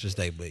they just was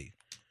like, wait,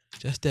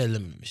 just tell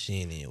them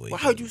machine anyway. Well,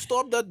 how'd you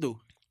stop that though?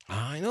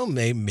 I know,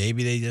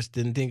 maybe they just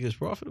didn't think it was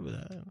profitable.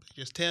 I don't know.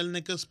 Just tell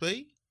niggas,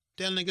 boy.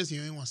 Tell niggas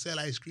you ain't want to sell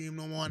ice cream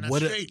no more. And that's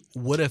What straight.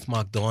 if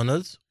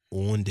McDonald's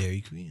owned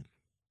Dairy Queen?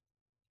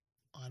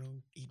 I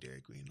don't eat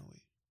Dairy Queen no way.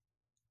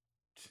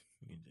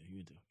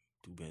 You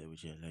do better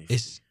with your life.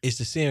 It's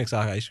the same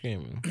exact ice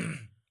cream.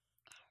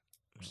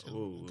 Still,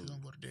 Oh. 'cause I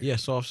don't go to Dairy Yeah, Queen.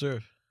 soft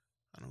serve.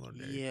 I don't go to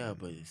Dairy Yeah,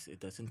 Queen. but it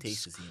doesn't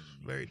taste the same.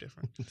 Very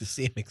different. The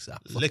same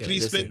exact. fucking Lickety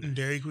ice Split cream. and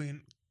Dairy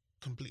Queen,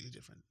 completely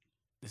different.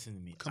 Listen to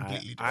me.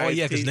 Completely Oh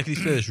yeah, because Lickety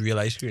Split is real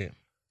ice cream.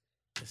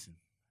 Listen,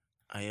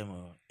 I am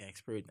an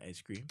expert in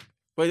ice cream.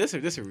 But this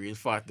a real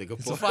fat nigga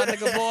It's a pot. fat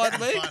nigga board,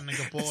 man. Fat nigga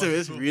It's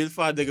pause, a bro. real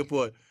fat nigga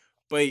pot.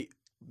 But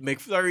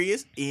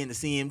McFlurry ain't the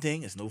same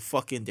thing. It's no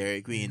fucking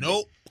Dairy Queen.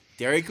 Nope.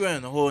 Dairy Queen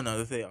and a whole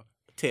nother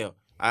tail.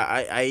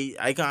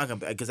 I can't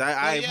compare because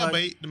I Yeah,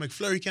 but the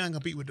McFlurry can't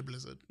compete with the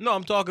Blizzard. No,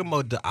 I'm talking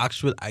about the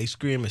actual ice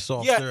cream. It's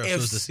soft yeah, serve, so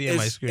it's the same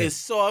ice cream. It's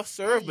soft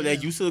serve, but like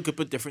Yeah. you still could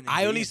put different.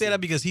 I only say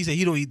that because he said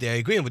he don't eat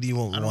Dairy Queen, but he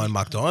won't I don't want eat-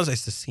 McDonald's.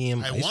 It's the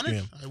same I ice want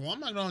cream. it. I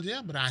want McDonald's,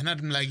 yeah, but I not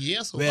them like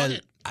yeah, so Well, fuck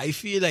it. I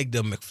feel like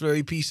the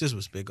McFlurry pieces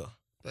was bigger.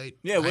 Like,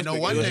 Yeah, it I was know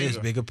big- one it was thing. It's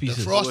bigger The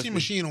pieces. Frosty big.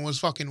 machine was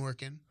fucking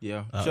working.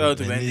 Yeah. Uh, Shout out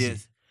to Wendy's.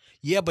 Wendy's.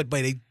 Yeah, but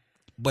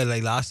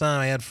like last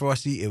time I had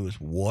Frosty, it was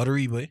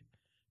watery, boy.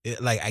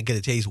 Like I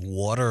could taste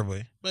water,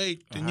 boy.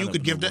 Wait, then I you don't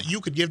could give know. that.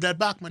 You could give that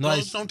back,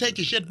 McDonald's. it's- Don't take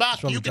your shit back.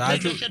 from You the can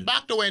take your drive-thru. shit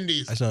back to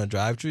Wendy's. I saw a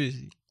drive-thru.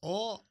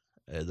 Oh,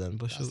 And then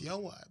push that's out. your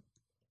vibe.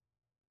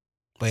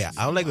 But yeah,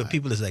 I don't like when Why?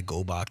 people just like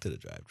go back to the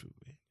drive-thru.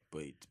 Boy.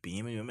 But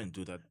being women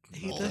do that.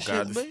 Hate Oh, that shit,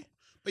 regardless. boy.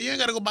 But you ain't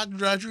gotta go back to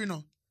drive-thru, you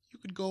know. You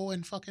could go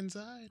and fuck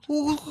inside.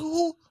 Who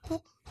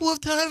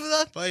have time for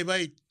that?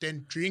 Bye.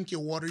 Then drink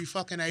your watery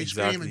fucking ice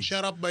cream Exactly. and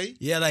shut up, bye.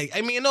 Yeah, like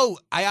I mean, no,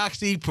 I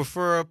actually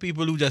prefer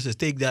people who just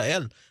take that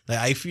L. Like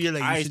I feel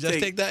like you should just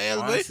take that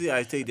L, boy. Honestly,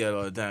 I take that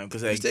all the time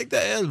because like Just take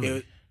that L,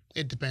 boy.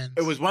 It depends.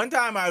 it was one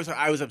time I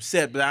was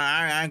upset, but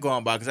I ain't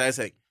going back because I was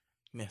like,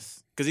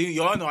 miss, because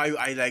you all know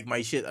I like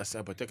my shit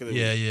a particular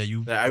Yeah, way. yeah, you.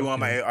 Like, I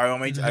want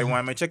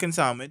Mm-hmm. my chicken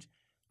sandwich.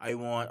 I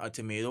want a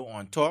tomato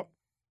on top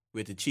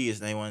with the cheese,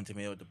 and I want a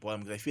tomato at the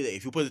bottom because I feel like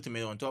if you put the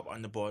tomato on top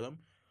on the bottom,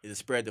 it'll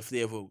spread the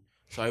flavor.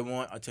 So I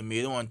want a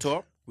tomato on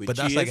top with But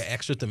cheese. that's like an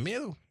extra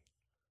tomato.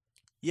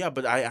 Yeah,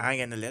 but I ain't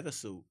getting the lettuce,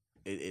 so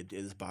it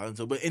is balanced.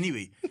 So, but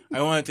anyway,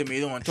 I want a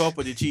tomato on top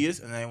of the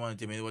cheese, and I want a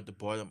tomato at the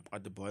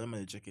bottom of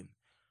the chicken,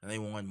 and I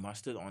want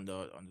mustard on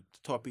the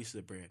top piece of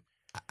the bread.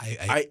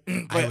 I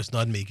but was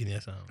not making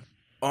that sound.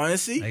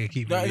 honestly, I can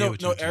keep it no, real no,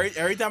 with no. you, too.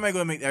 Every time I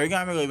go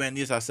to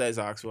Wendy's, I say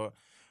ask for.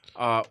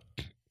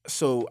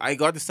 So I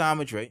got the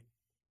sandwich right.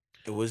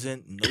 It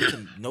wasn't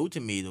no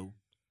tomato,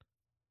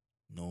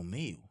 no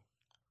mayo.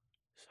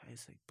 So I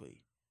was like, boy,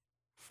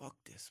 fuck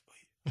this,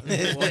 boy.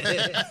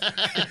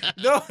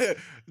 no,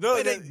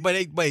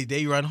 But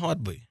they run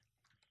hot, boy.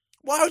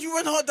 why would you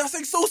run hot? That's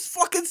like so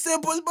fucking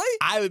simple, boy.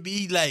 I would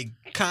be like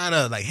kind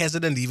of like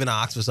hesitant to even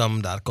ask for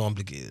something that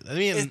complicated. I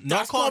mean,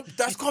 That's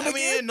I complicated.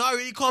 mean, not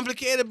really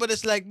complicated, but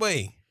it's like,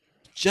 boy,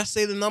 just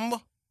say the number.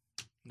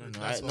 No,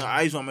 That's all.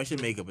 I just want my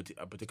shit make a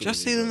particular.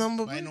 Just say the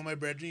number. I boy. know my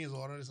brethren is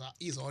ordered.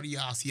 He's ordered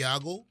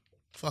Asiago.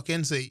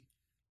 Fucking say,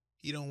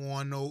 he don't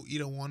want no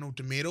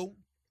tomato,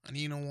 and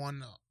he don't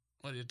want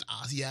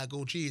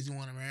Asiago cheese. He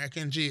want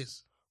American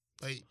cheese.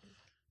 Like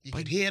you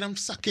could hear them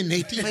sucking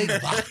their teeth.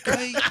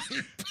 Wait,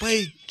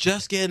 wait,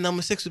 just get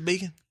number 6 with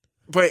bacon.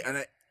 But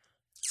and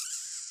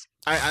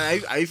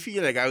I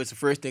feel like I was the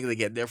first nigga to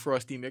get their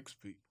frosty mix.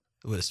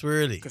 With a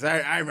swirly. Because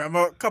I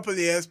remember a couple of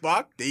years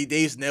back, they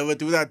used to never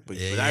do that. But,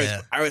 Yeah, but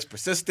yeah. I was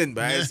persistent.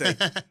 But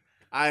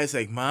I was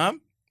like,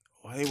 Mom,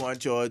 what I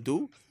want y'all to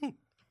do,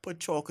 put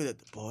chocolate at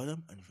the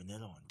bottom and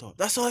vanilla on top.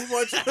 That's all I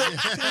want.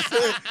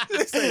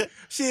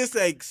 She's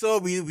like, so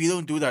we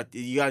don't do that.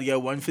 You gotta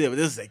get one flavor.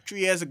 This is like 3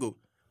 years ago.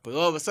 But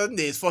all of a sudden,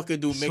 they fucking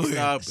do mixed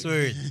up.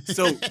 Swear.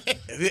 So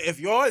if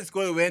y'all is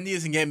going to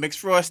Wendy's and get mixed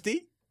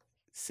frosty,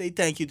 say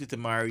thank you to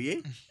Tamari,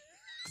 eh?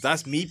 Cause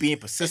that's me being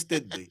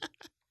persistent, boy.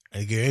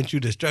 I guarantee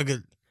you the struggle.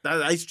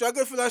 I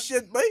struggle for that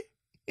shit, boy.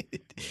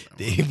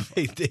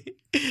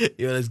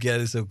 Yo, let's get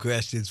into some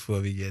questions before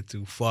we get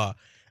too far.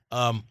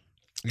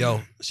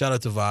 Yo, shout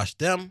out to Vash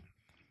them.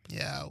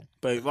 Yeah.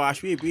 But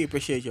Vash, we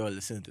appreciate y'all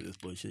listening to this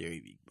bullshit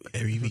every week, boy.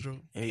 Every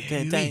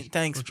week.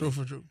 Thanks. For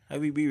true.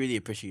 We really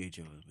appreciate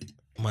y'all, boy.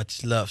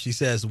 Much love. She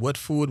says, what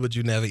food would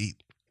you never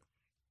eat?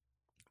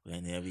 Would I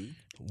never eat?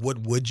 What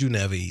would you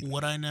never eat?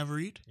 Would I never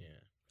eat? Yeah.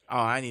 Oh,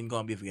 I ain't eating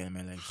corned beef again in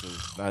my life,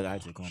 so I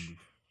just corned beef.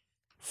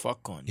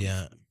 Fuck corned beef.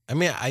 Yeah. I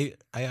mean, I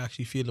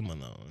actually feel them on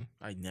that one.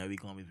 I never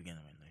eat corned beef again in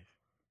my life.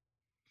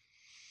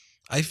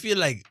 I feel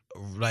like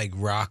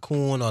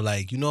raccoon or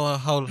like, you know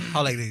how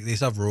like they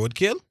serve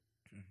roadkill?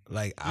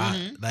 Like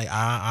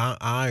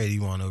I really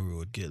want a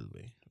roadkill,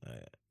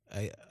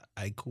 man.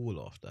 I cool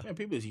off that. Yeah,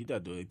 people just eat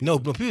that though. No,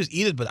 people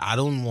eat it, but I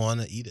don't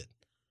want to eat it.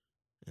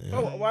 Yeah.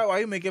 Why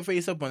you make your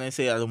face up when I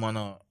say I don't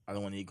wanna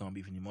eat corned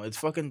beef anymore? It's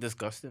fucking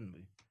disgusting.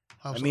 Boy.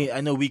 How I so? mean, I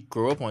know we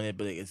grew up on it,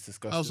 but it's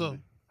disgusting. How so? Boy.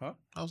 Huh?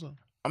 How so?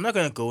 I'm not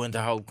gonna go into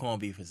how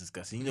corned beef is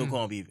disgusting. You know,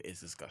 corned beef is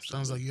disgusting.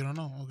 Sounds like you don't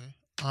know. Okay.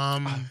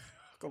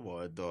 Come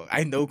on, dog.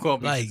 I know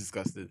corned beef Like- is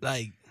disgusting.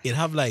 Like it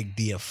have like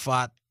the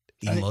fat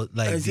You ever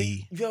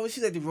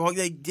see like the raw,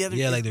 like the other,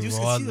 Yeah, like the you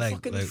raw, see the like-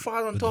 fucking like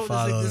fat on with the top.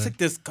 fat on It's it. like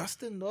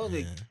disgusting, dog.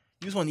 Like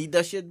you just want to eat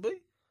that shit, boy.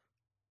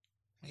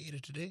 I ate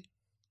it today.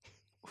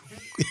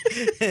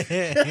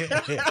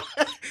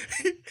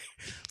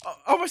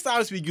 How much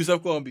times we use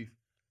up corned beef?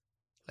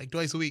 Like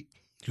twice a week.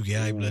 You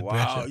get high blood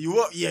pressure. You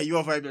have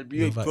high blood pressure.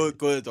 You have high- Go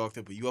to the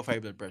doctor, but you have high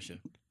blood pressure.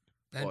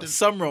 Went Or to-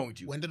 something wrong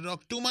with you. Went to the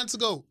doctor 2 months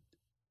ago.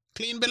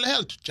 Clean bill of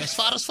health. Just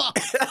fat as fuck.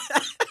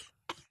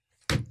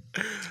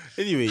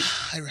 Anyway,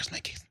 I rest my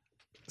case.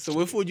 so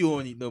what food you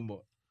want to eat no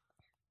more?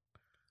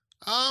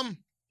 What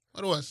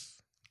it was?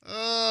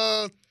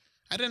 I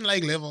didn't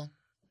like liver,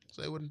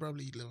 so I wouldn't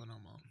probably eat liver no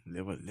more.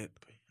 Liver lip.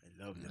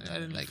 I love liver. I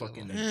didn't like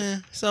fucking liver.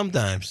 like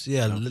Sometimes,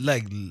 yeah,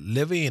 like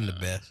liver ain't the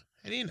best.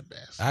 It ain't the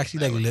best. I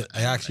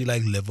actually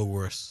like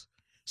liverwurst.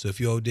 So if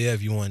you're out there,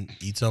 if you want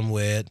to eat some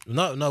weird,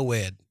 not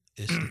weird,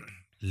 it's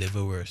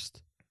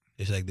liverwurst.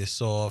 It's like this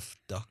soft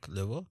duck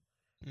liver,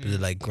 but it's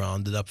like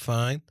grounded up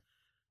fine,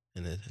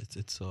 and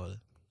it's solid,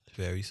 it's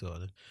very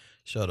solid.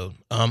 Shout out.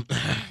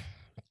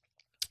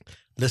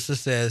 Lissa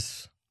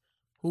says,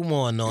 who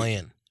more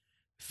annoying,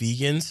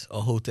 vegans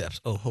or hoteps?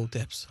 Oh,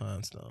 hoteps,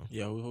 hands down.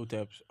 Yeah, we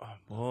hoteps. Oh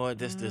boy,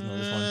 this one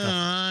tough.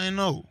 I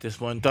know. This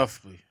one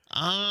tough, boy.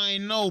 I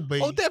know,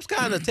 baby. Hoteps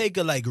kind of take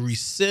a like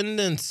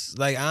rescindance.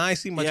 Like I ain't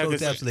seen much Yeah, 'cause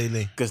hoteps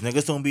lately. Cause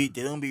niggas don't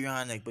be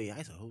around like, boy,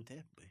 I said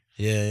hotep, boy.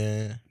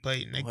 Yeah. But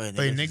Well,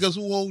 niggas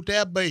who hold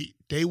that, but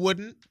you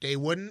wouldn't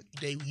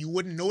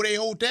know they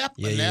hold that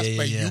unless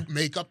yeah.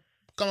 you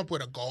come up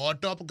with a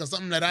god topic or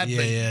something like that.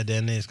 Yeah,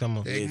 then it's come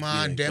on. Big Yes,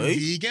 man, yeah, them boy.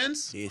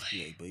 vegans. Yes,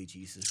 be like, boy,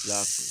 Jesus,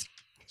 black,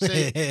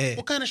 Say,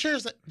 what kind of shirt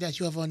is that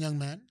you have on, young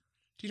man?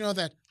 Do you know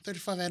that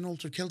 35 and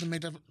older killed and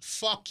made that?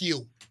 Fuck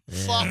you.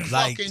 Fuck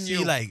like, fucking see,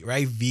 you. like,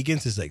 right,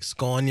 vegans is like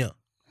scorn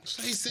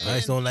So he's saying, I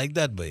just don't like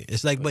that, boy.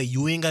 It's like, boy,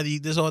 you ain't gotta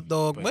eat this hot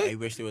dog, boy. I boy.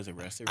 wish there was a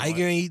restaurant. I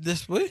gonna eat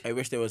this, boy. I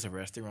wish there was a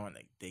restaurant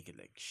like they could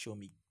like show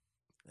me,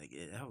 like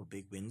it have a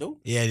big window.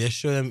 Yeah, just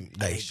show them,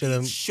 like, show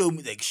them. show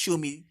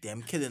me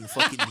them killing the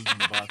fucking meat in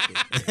the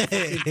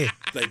basket.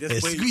 Like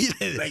this way,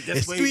 Squealing. like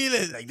this way,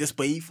 Squealing. like this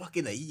way. He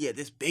fucking he had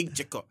this big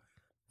chicken,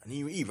 and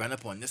he ran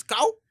up on this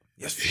cow.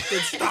 Yes, fucking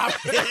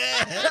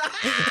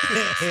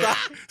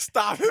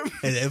stop him.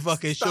 And then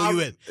fucking show Stop. you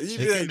it. And you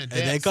be like, And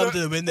then come to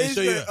the window and he's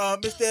show you like,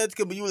 it. Mr.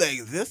 Edgar, but you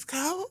like this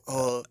cow?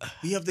 Or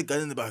we have the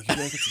gun in the back. You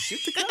like it to shoot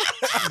the cow?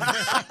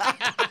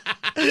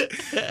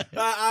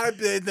 I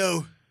said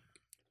no.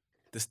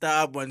 The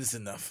stab one is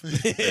enough.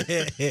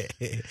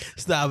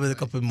 Stop it a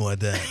couple more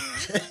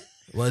times.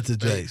 What's the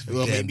drugs?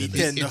 Well, maybe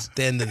 10.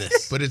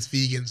 Tenderness. but it's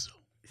vegans.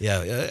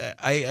 Yeah,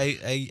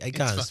 I can't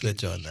fucking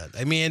switch on that.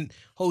 I mean,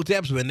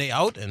 hoteps when they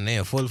out and they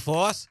in full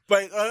force.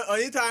 But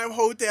only time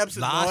Hotep's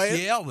Last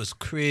annoying. year was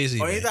crazy.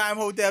 Only Man. time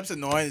Hotep's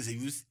annoying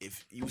is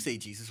if you say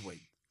Jesus white.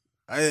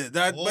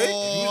 That Oh, way.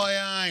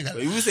 yeah, I ain't got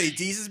If you say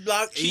Jesus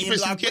black, cheap Asian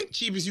as, black.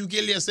 cheap as you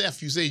kill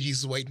yourself, you say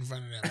Jesus white in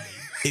front of them.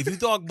 If you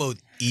talk about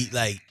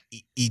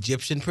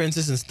Egyptian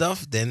princes and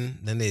stuff, then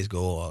they just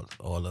go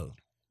all out.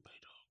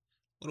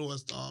 What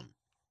was the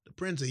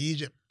Prince of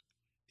Egypt?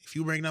 If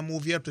you bring that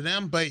movie up to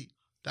them, babe,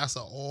 that's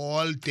an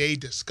all-day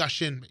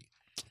discussion, babe.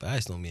 But I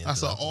just don't mean That's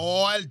that. an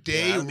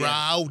all-day Yeah, I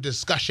mean- row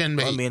discussion,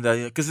 babe. I mean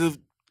that because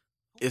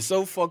it's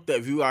so fucked that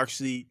if you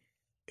actually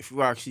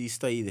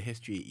study the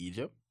history of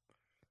Egypt,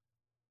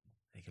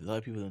 like a lot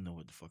of people don't know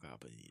what the fuck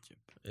happened in Egypt.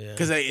 Yeah.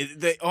 Because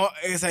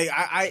it's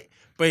like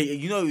but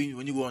you know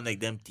when you go on like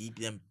them deep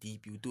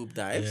YouTube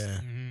dives, Yeah.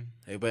 Mhm.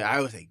 like, but I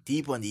was like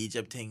deep on the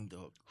Egypt thing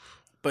though.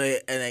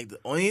 But and like the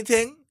only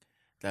thing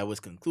that was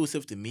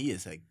conclusive to me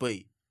is like, but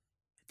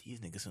these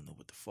niggas don't know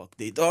what the fuck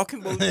they talking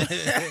about.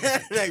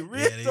 Like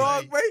real they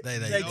talk, like- right? they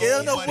Like, like, they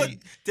don't know nobody-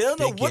 they don't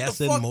know they what the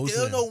guessing fuck. most They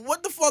don't of know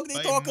what the fuck they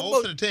Like, talking most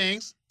about. of the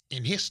things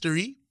in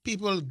history,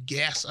 people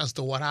guess as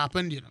to what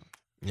happened,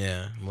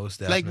 Yeah,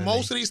 most Like, definitely.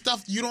 most of these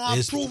stuff, you don't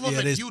have proof of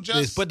it. You they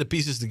just, put the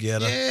pieces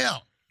together. yeah,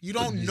 you the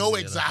don't pieces know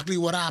together. exactly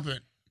what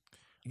happened.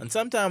 And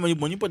sometimes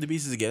when you put the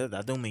pieces together,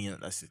 that don't mean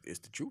it's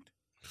the truth.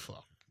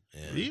 Fuck.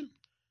 Yeah, Real?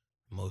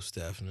 most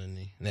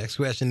definitely. Next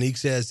question, Neek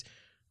says,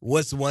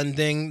 what's one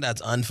thing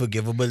that's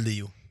unforgivable to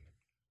you?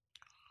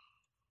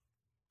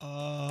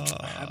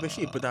 I bet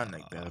you put that in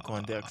like that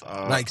context.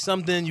 Like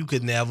something you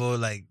could never,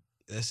 like,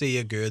 let's say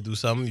your girl do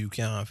something, you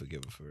can't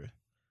forgive her for it.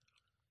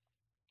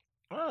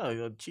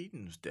 Well,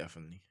 cheating was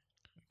definitely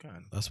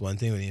kind. That's one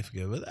thing we didn't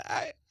forgive. But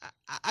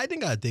I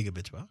think I'd take a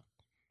bitch back.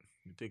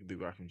 You take a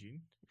big rock from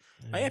cheating.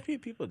 Yeah. Yeah,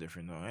 people are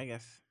different though. I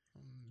guess.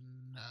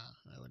 Nah,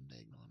 I wouldn't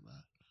take no one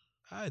back.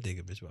 I'd take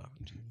a bitch back.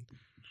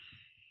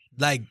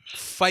 Like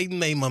fighting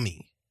my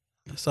mommy.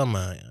 Something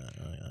I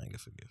can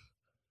forgive.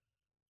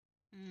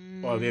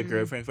 Or if your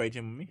girlfriend fight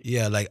your mommy.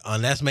 Yeah, like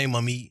unless my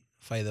mommy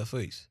fight her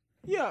first.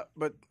 Yeah,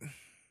 but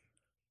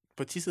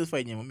she's still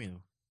fighting your mommy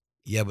though.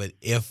 Yeah, but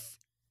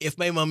if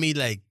my mommy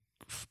like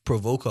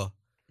provoke her,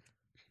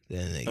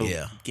 then like, Oh,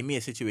 yeah, Give me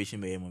a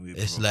situation where your mommy.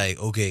 it's like,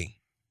 okay,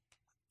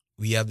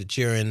 we have the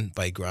cheering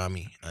by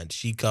Grammy, and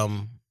she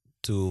come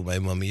to my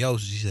mommy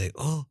house. She's like,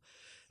 oh,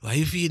 why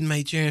you feeding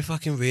my cheering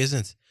fucking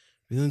raisins?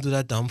 We don't do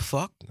that dumb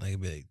fuck. Like,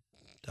 be like,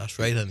 that's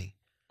right, honey.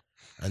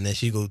 And then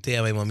she go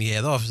tear my mommy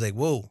head off. It's like,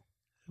 whoa,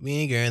 we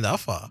ain't going that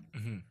far.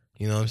 Mm-hmm.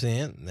 You know what I'm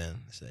saying? Then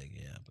it's like,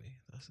 yeah, but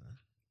that's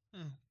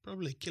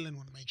Probably killing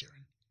one of my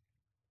children.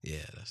 yeah,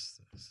 that's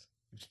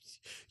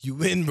you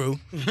win, bro.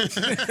 yeah,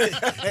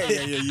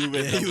 you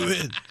win. Yeah, you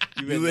win.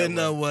 You win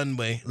that one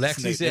way.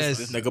 Lexi says,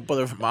 this nigga put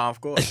her from off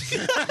course.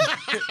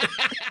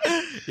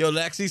 yo,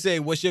 Lexi say,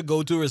 what's your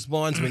go-to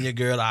response when your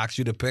girl asks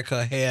you to pick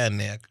her hair and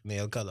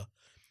nail color?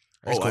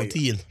 Let's go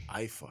teal.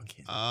 I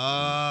fucking.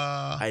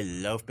 Ah. I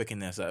love picking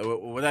this.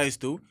 What I used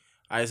to do,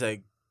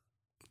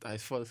 I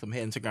follow some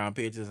Instagram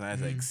pages and I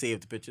was like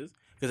save the pictures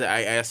because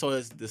I saw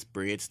this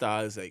braid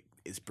style. It's like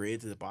it's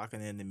braid to the back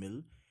and then in the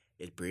middle,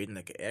 it's braiding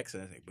like an X.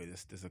 And I was like, but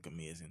this look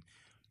amazing.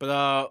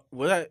 But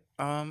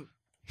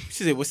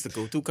she said, what's the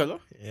go-to color?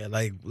 Yeah,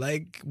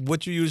 like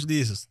what you usually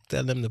is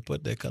tell them to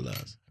put their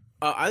colors.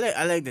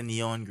 I like the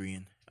neon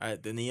green.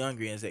 The neon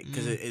green is like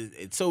because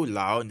it's so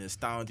loud and it's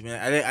down to me.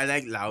 I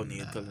like loud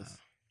nail colors,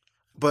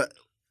 but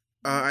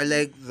I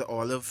like the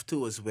olive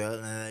too as well.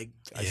 And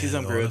I see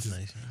some girls.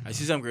 Nice. I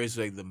see some girls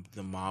like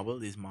the marble,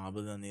 these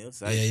marble on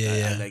nails.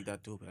 I like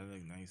that too. But I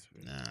like nice.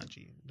 Nah,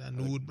 gee, that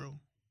nude, bro.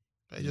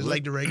 I just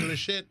like the regular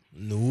shit.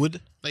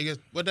 Nude. Like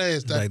what that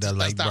is? That, Like that that's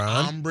light that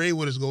brown? ombre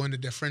what is going to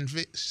different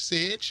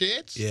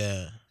shades.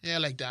 Yeah. Yeah,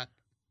 like that.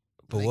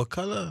 But Like- what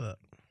color?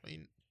 I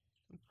mean,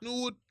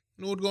 nude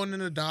going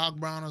in a dark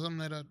brown or something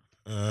like that.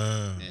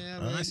 I Yeah,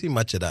 don't man. see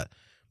much of that.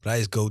 But I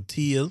just go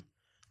teal,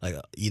 like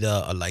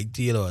either a light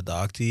teal or a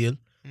dark teal,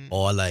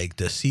 or like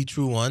the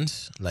see-through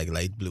ones, like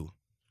light blue,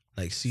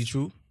 like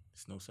see-through.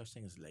 There's no such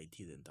thing as light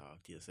teal and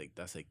dark teal.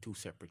 That's like two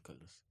separate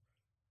colors.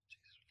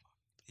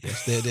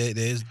 Yes, there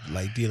is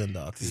light teal and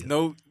dark There's teal.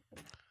 no.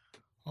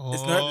 Oh,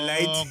 It's not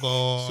light.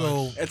 God.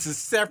 So It's a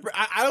separate.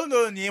 I don't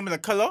know the name of the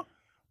color,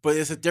 but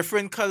it's a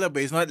different color.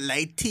 But it's not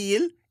light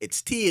teal.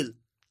 It's teal.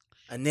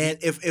 And then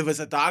if it's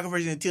a darker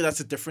version of teal, that's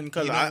a different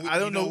color. I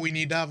don't know. What we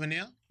need to have in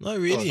here not a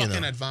really, you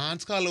fucking know.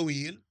 advanced color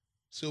wheel,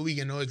 so we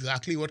can know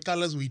exactly what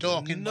colors we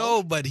talking. No,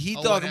 about. but he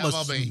Or talking about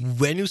whatever, babe.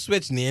 when you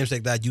switch names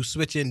like that, you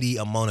switch in the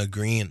amount of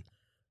green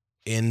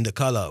in the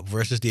color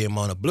versus the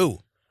amount of blue.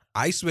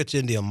 I switch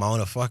in the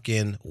amount of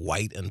fucking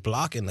white and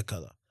black in the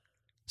color.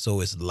 So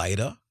it's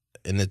lighter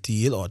in the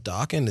teal or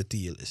dark in the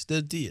teal. It's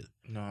still teal.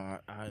 No,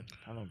 I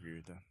don't agree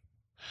with that.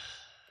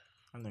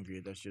 I don't agree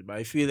with that shit. But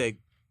I feel like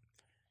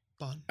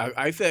Fun,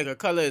 I feel like a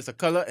color is a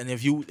color, and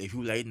if you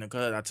lighten the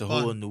color, that's a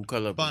Fun. whole new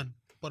color. fun.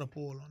 Put a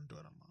poll onto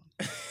it,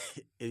 man.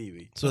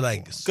 Anyway, So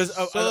like, because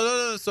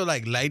so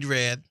like light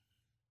red,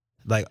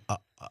 like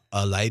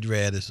a light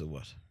red is a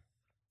what?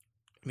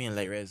 me and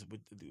light red is what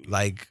to do.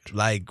 Like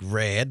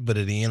red, but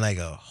it ain't like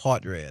a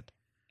hot red.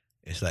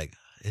 It's like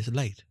it's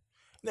light.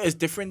 No, it's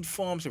different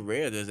forms of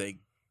red. There's like,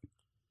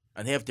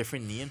 and they have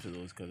different names for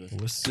those colors.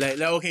 What's- Like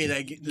okay,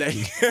 like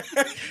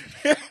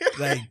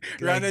Like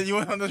Randy, you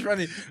want to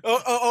understand?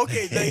 Oh,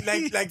 okay.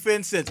 Like for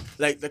instance,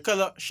 like the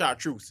color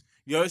chartreuse.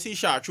 You ever see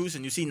chartreuse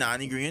and you see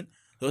nani green?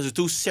 Those are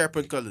two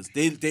separate colors.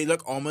 They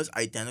look almost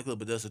identical,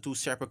 but those are two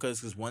separate colors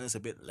because one is a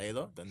bit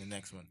lighter than the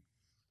next one.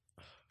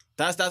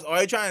 That's all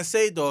I'm trying to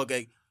say, dog.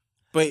 Like,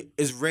 but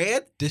it's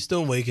red. this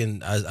don't work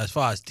in as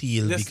far as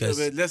teal because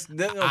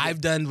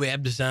I've done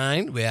web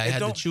design where I had to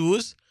don't-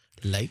 choose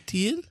light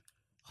teal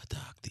or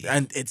dark teal.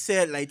 and it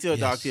said light teal or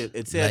dark Yes. teal.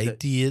 It said light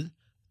teal,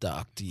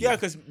 dark teal. yeah,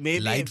 because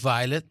maybe light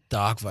violet,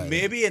 dark violet.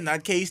 maybe in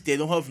that case they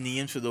don't have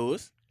names for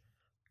those.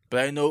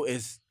 But I know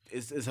it's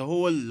a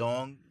whole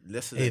long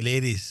list of Hey like,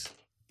 ladies,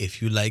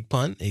 if you like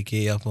pun,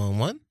 aka upon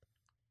one,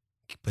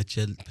 put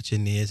your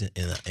nails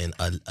in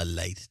a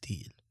light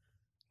teal.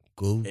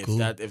 Go If go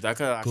that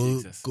could actually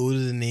exist. go to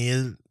the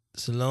nail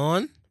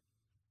salon.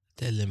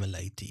 Tell them a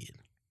light tea.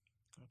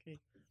 Okay.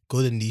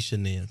 Go to Nisha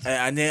Nails.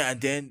 And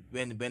then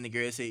when the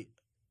girl say,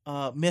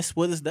 Miss,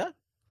 what is that?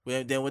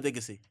 Well, then what they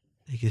can say?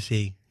 They can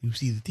say, you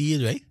see the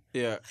tea, right?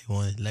 Yeah. I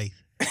want it light.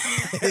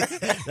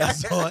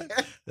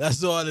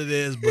 That's all it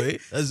is, boy.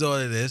 That's all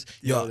it is.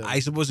 Yo, Yeah, I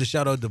supposed to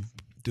shout out the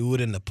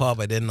dude in the pub.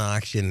 I didn't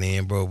ask your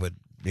name, bro, but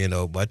you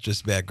know, much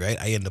respect, right?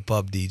 I in the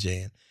pub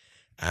DJing.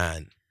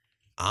 And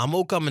I'm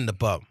gonna come in the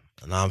pub.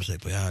 And I'm just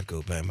like, boy, I'd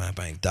go bang, bang,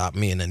 bang, dop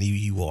me, and then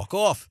he walk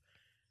off.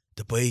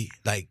 The boy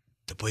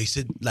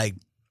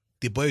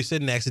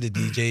sitting next to the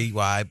DJ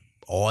vibe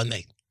all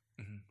night.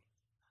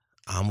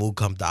 I'm gonna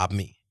come dop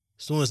me.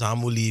 As soon as I'm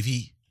gonna leave,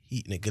 he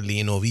nigga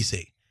lean over, he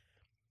say,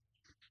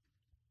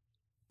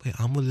 wait,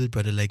 I'm a little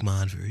brother like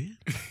mine for real.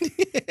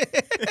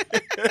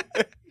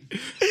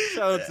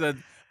 Shout out to that.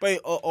 But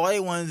all they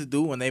wanted to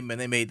do when they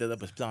made that up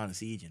was plant a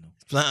seed, you know.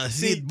 Plant a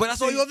seed, but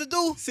that's all you have to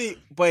do. See,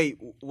 wait,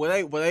 what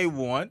I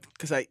want,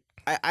 because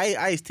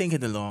I think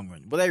in the long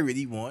run, what I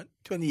really want,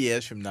 20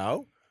 years from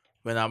now,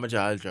 when I'm a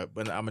child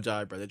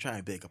brother trying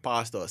to bake a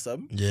pasta or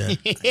something, Yeah.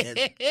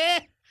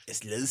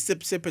 it's a little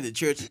sip in the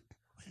church.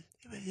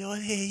 Yo,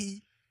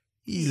 hey,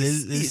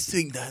 he's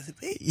swing that,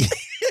 baby.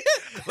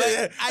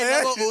 But I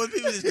never old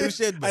people just do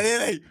shit, but And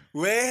then like,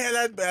 where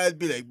hell I'd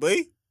be like, boy,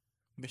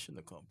 mission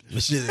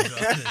accomplished. shit is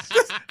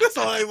That's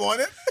all I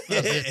wanted.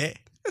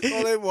 That's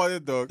all I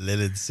wanted, dog.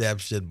 little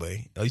inception,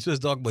 boy. Oh, you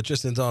supposed to talk about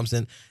Tristan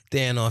Thompson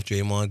tearing off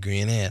Draymond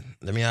Green head.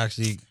 Let me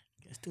actually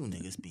It's two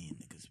niggas being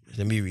niggas.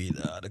 let me read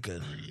the article.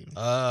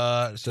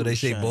 So they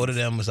say shines. both of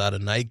them was at a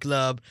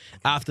nightclub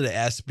after the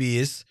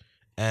SBs,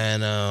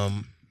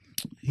 and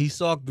he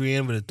saw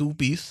Green with a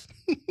 2-piece.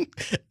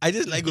 I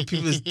just like when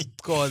people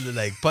call it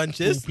like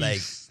punches, like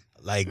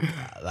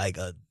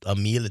a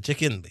meal of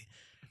chicken.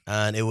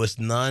 And it was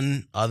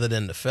none other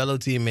than the fellow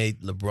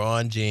teammate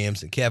LeBron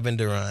James and Kevin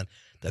Durant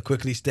that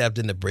quickly stepped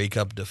in to break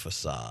up the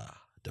facade.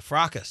 The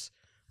fracas.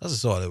 That's a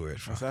solid word.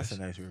 That's Fracas. a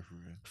nice word for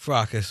real.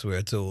 Fracas,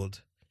 we're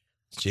told.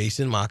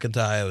 Jason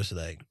McIntyre was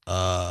like,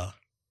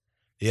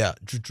 yeah,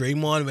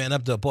 Draymond went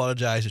up to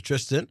apologize to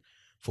Tristan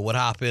for what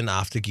happened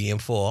after game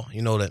 4.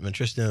 You know that when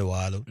Tristan was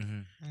wild out.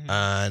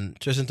 And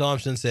Tristan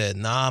Thompson said,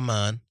 nah,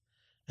 man.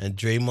 And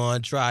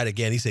Draymond tried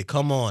again. He said,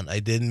 come on, I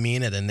didn't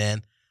mean it. And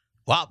then,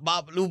 wop,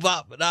 bop, loo,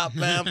 bop, bop,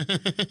 bam.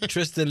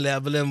 Tristan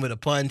leveled him with a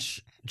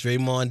punch.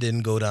 Draymond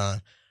didn't go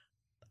down.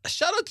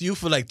 Shout out to you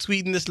for like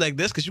tweeting this like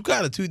this, because you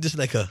kind of tweet this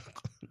like a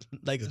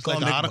It's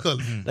comic like an article.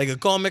 book. Like a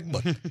comic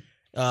book.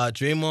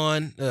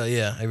 Draymond,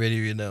 yeah, I already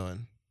read that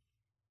one.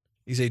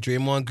 He said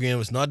Draymond Green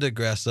was not the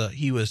aggressor.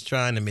 He was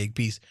trying to make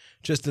peace.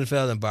 Tristan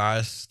felt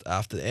embarrassed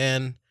after the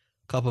end.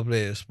 Couple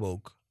players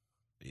spoke.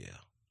 Yeah.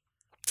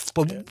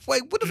 But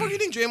wait, what the fuck you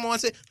think Draymond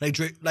said? Like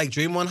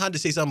Draymond had to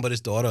say something about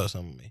his daughter or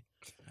something, man.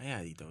 I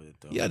had to throw it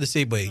though. He had to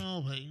say, boy.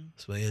 No, boy.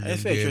 So yeah, I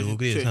say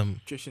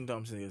Tristan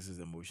Thompson is his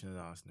emotional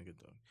ass nigga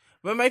dog.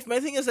 But my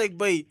thing is like,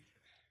 boy,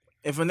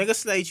 if a nigga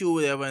slight you or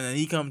whatever and then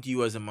he come to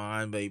you as a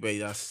man, boy,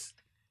 that's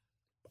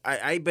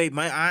I ain't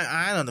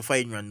on the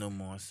fighting run no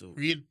more. So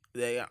Real.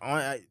 like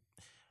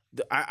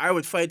I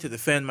would fight to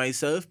defend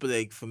myself, but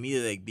like for me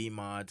to like be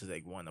mad to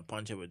like want to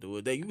punch or do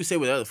it, like you can say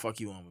whatever the fuck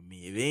you want with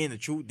me. If it ain't the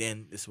truth,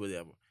 then it's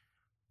whatever.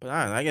 But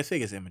I don't know, I guess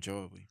it's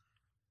immature, boy.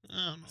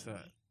 I don't know. So,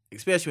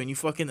 especially when you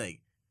fucking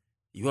like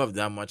you have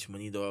that much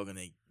money, dog, and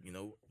like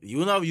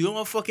you don't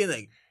have fucking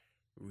like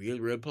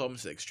real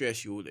problems like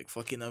stress you like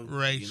fucking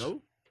Right. you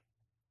know.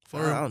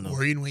 For I don't know.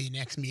 worrying where your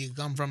next meal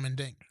come from and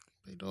think.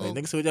 Like, Like dog,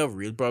 niggas would have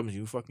real problems.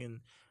 You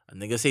fucking a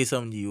nigga say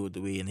something to you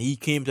the way, and he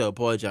came to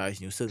apologize,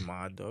 and you still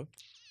mad, dog.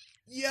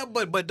 Yeah,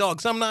 but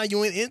dog, sometimes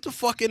you ain't into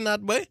fucking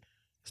that, boy.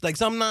 It's like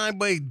sometimes,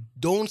 boy,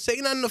 don't say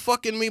nothing to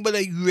fucking me, but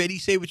like you ready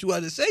say what you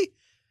had to say.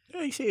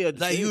 Yeah, you say you had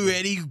to Like say you it,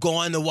 ready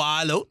going the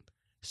wild out.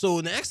 So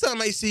next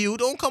time I see you,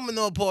 don't come with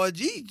no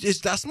apology.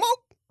 Just that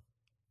smoke.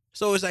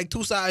 So it's like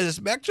two sides of the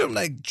spectrum.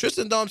 Like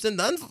Tristan Thompson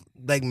done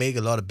like make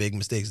a lot of big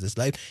mistakes in his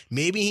life.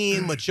 Maybe he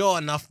ain't mature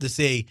enough to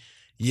say,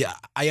 yeah,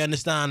 I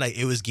understand. Like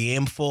it was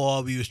game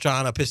 4. We was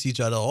trying to piss each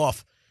other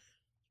off.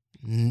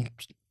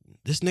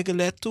 This nigga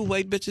let 2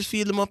 white bitches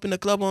feel him up in the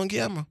club on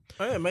camera.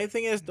 Yeah, my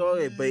thing is,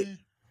 dog, but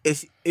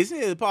isn't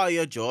it part of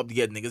your job to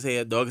get niggas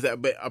head, dog?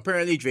 But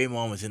apparently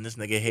Draymond was in this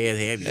nigga head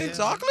heavy.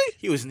 Exactly.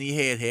 He was knee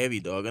head heavy,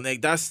 dog, and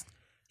like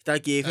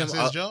that gave That's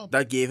his job.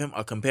 That gave him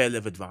a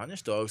competitive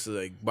advantage, dog. So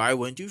like, why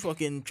wouldn't you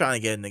fucking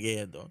trying to get a nigga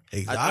head, dog?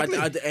 Exactly.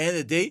 At the end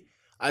of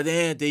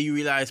the day, you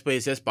realize, but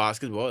it's just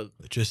basketball.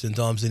 But Tristan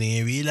Thompson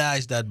ain't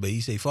realized that, but he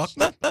say, fuck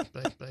that.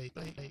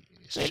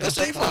 It's Just just,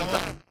 say fuck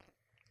that.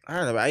 I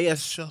don't know, but I guess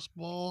it's just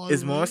ball.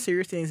 it's more man.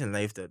 serious things in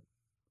life that,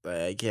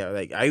 like, yeah,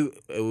 like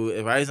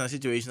if I was in a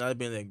situation, I'd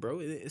been like, bro,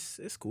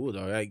 it's cool,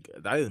 dog. Like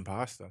that didn't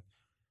pass, though.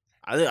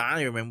 I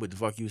don't remember what the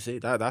fuck you say.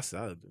 That's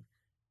that.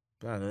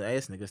 But I don't know. I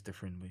guess niggas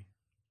different, way.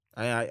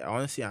 I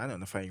honestly, I don't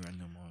know if I run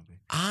no more, boy.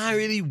 I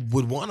really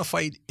would want to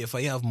fight if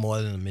I have more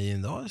than $1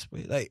 million,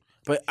 but like,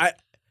 But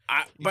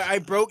I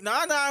broke.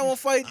 Nah, I won't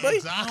fight, boy.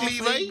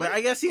 Exactly, right? But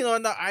I guess You say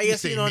 $1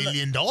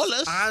 million. $1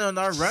 million. I don't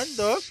know, run,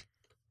 dog.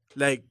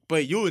 Like,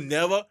 but you would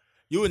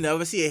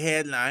never see a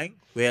headline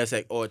where it's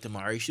like, oh,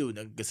 tomorrow shoe,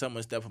 get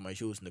someone step on my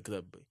shoes in the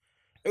club. But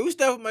if you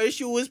step on my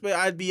shoes, but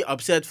I'd be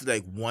upset for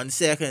like 1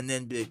 second and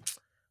then be like,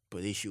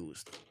 but they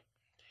shoes.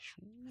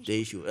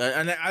 They shoes.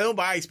 And I don't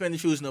buy expensive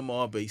shoes no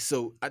more, but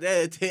so I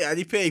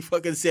did pay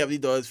fucking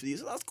 $70 for these.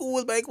 So that's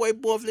cool, but I quite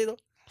both later.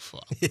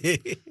 Fuck.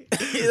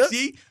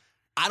 See,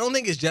 I don't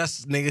think it's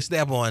just niggas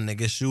step on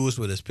niggas' shoes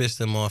with his piss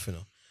them off, you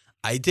know.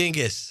 I think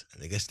it's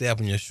a nigga step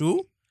on your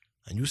shoe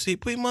and you say,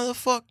 boy,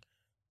 motherfucker.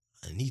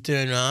 And he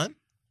turn around.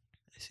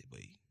 I say,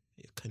 boy,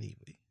 you're cunny,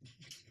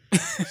 boy.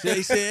 See what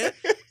he said?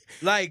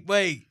 Like,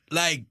 boy,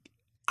 like,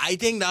 I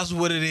think that's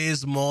what it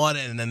is more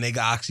than a nigga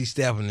actually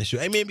step on the shoe.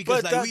 I mean,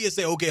 because But like we just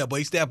say, okay, a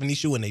boy step on the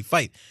shoe and they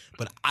fight.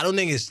 But I don't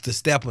think it's the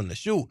step on the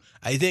shoe.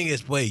 I think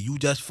it's, boy, you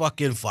just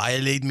fucking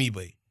violate me,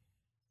 boy.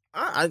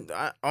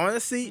 I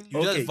honestly,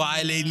 You just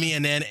violate me,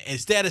 and then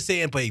instead of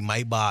saying, boy,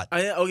 my bad.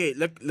 Okay,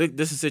 look,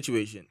 this is a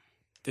situation.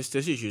 This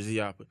is usually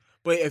happen.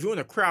 But if you're in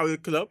a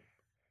crowded club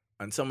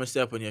and someone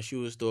step on your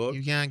shoes, dog,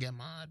 You can't get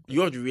mad. Bro.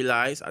 you have to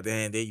realize at the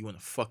end of the day, you're in a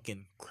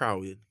fucking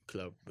crowded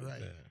club.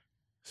 Right.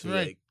 So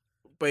Right. like,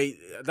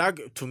 but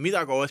that to me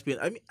that could always be.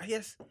 I mean, I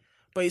guess,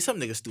 but some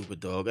niggas stupid,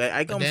 dog.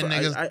 I come then from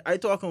niggas- I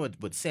talking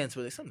with sense,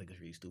 but like, some niggas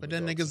really stupid. But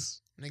then dog.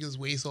 niggas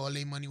waste all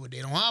their money what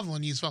they don't have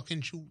on these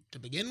fucking shoes to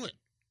begin with.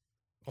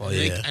 Oh, And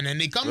yeah. and then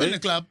they come in the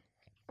club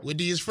with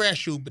these fresh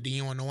shoes, but then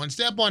you want no one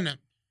step on them.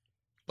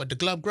 But the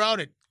club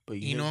crowded. but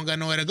You don't got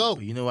nowhere to go.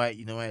 But you know why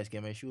I just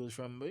get my shoes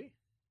from, boy?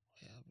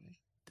 Yeah, boy.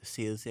 The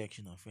sales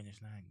section on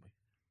Finish Line, boy.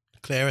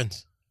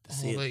 Clarence. The Oh,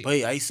 sale. wait.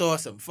 Boy, I saw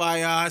some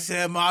fire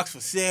set marks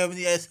for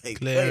 70. I say,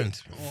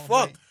 Clarence. Oh,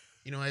 fuck. boy.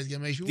 You know how I get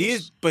my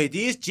shoes?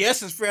 These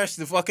just as fresh as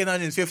the fucking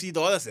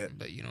 $150 set.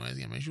 But you know how I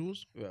get my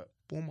shoes? Yeah.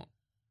 Boom.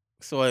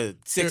 So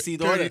 $60.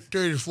 $30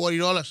 to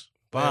 $40.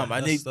 Bam, I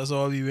need That's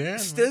all we wearing.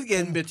 still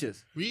getting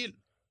bitches. Real.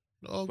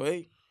 Dog.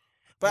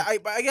 But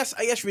I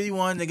guess really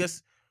want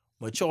niggas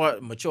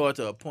mature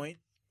to a point,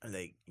 and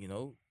like, you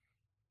know,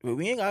 but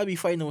we ain't gotta be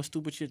fighting no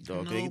stupid shit,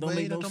 dog. No, Like, it don't boy,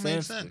 make that no don't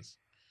sense. make boy. sense.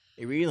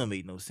 It really don't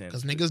make no sense.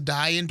 Because niggas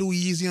dying too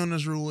easy on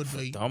this road.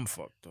 Boy. Dumb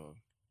fuck, dog.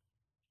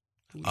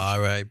 Too easy.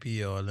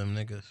 R.I.P. all them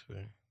niggas,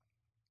 man.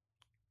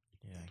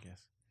 Yeah, I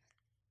guess.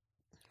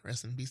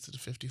 Rest in peace to the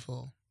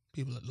 54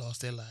 people that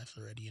lost their lives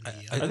already in the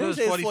year. I I thought it didn't was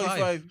say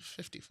 45.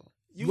 54.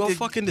 You are did-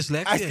 fucking I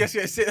dyslexic. guess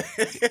you said.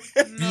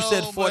 You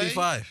said No,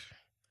 45. You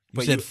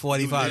But said you-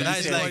 45. you And I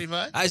was said like,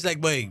 45? I was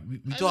like, boy, we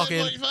I said talking,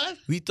 45?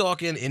 we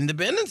talking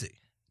independency.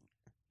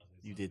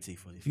 You did say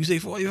 45. You say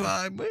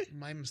 45, boy.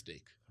 My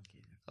mistake.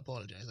 Okay.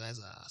 Apologize. I was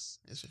ass.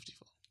 It's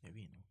 54. Yeah,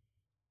 we know.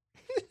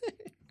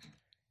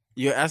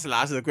 You asked the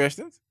last of the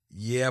questions?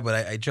 Yeah,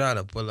 but I try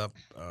to pull up,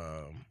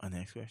 Our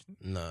next question.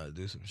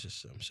 do some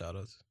shout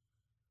outs.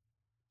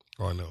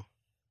 Or no.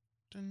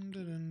 I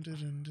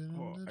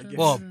guess-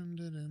 Well,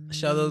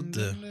 shout out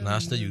to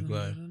National Youth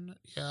Choir.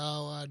 Yeah,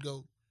 I'd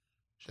go.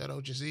 Shout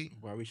out, you see.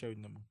 Why are we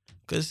shouting them?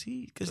 Cause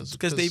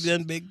Cause- they've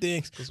done big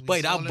things. 'cause we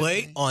But saw that that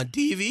boy thing. on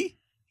TV,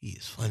 he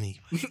is funny.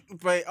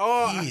 But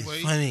He is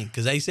Boy. funny.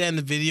 Cause I said in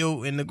the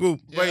video in the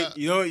group. Wait,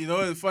 you know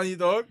what's funny,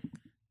 dog?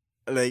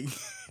 Like,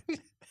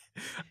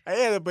 I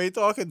had a boy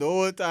talking the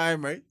whole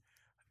time, right?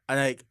 And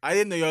like, I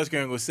didn't know y'all was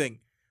going to go sing.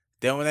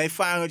 Then when I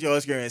found out y'all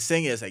was going to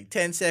sing, it's like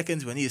 10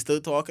 seconds when he's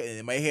still talking, and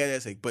in my head,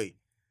 it's like, boy,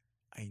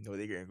 I know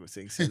they're going to go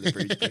sing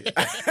Celebrate. boy."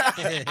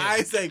 I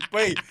was like,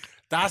 boy,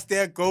 that's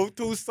their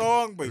go-to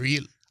song, boy.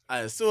 Real.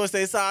 And as soon as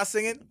they start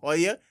singing, oh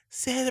yeah,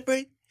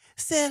 celebrate,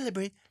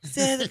 celebrate,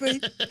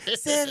 celebrate,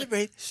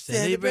 celebrate,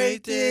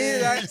 celebrate.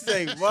 I was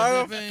like,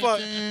 what the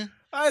fuck?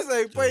 I was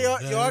like, boy,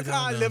 y'all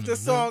can't lift the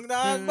song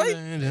down, boy.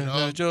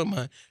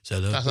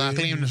 That's how I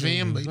claim the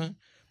fame, baby.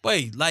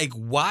 Wait, like,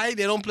 why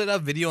they don't play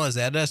that video on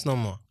ZS no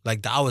more?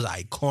 Like, that was an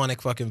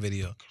iconic fucking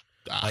video.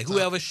 Like,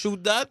 whoever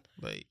shoot that,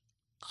 Like,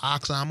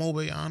 Oxamo,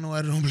 but I don't know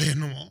why they don't play it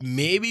no more.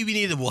 maybe we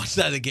need to watch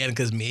that again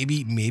because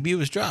maybe it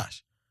was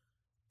trash.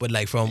 But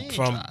like It ain't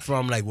trash.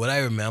 from like what I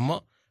remember,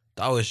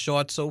 that was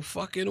shot so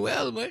fucking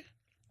well, boy.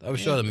 That was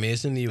Yeah, shot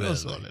amazingly That well.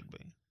 was boy. solid, boy.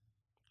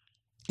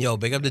 Yo,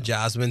 big up the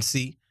Jasmine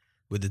C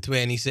with the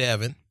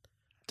 27.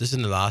 This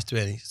in the last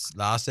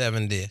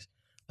 7 days.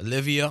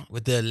 Olivia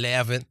with the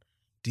 11.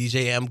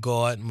 DJ M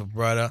God, my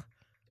brother,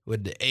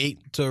 with the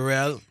 8.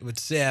 Terrell with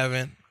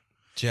 7.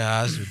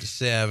 Jazz with the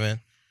 7.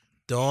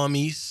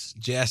 Dormies,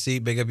 Jesse,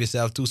 big up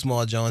yourself. Two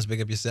Small Jones, big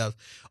up yourself.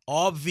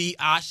 V.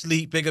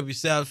 Ashley, big up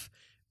yourself.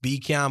 B.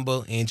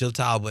 Campbell, Angel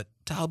Talbot.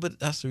 Talbot,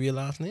 that's the real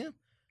last name?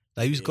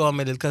 Like, you used to call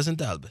my little cousin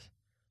Talbot.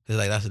 It's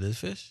like, that's a little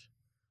fish?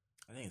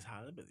 I think it's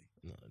Halliburton.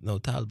 No,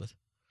 Talbot.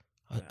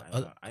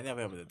 I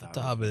never ever did that.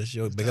 Talbot is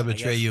your big up to I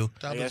Trey guess- you.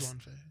 That guess- was one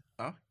for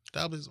Huh?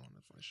 That was one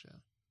for sure.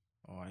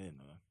 Oh, I didn't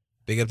know that.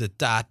 Big up to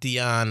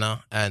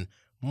Tatiana and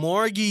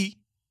Morgie.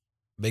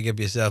 Big up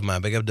yourself,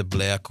 man. Big up to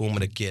Blair, Kuma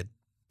the Kid.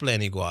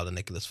 Plenty Guala,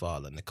 Nicholas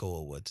Fowler,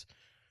 Nicole Woods.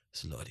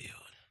 Slutty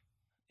hood.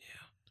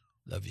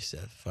 Yeah. Love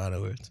yourself.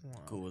 Final words.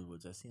 Cool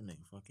Woods. I seen like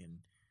fucking.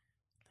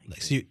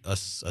 Like a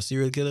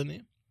serial killer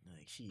name?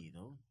 Like she, you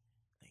know,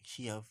 like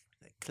she have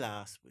like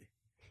class, but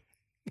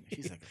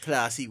She's like a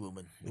classy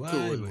woman. The Why, cool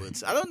man?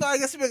 woods. I don't know. I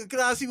guess she's like a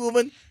classy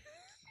woman.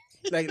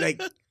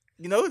 like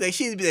you know, like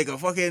she'd be like a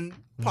fucking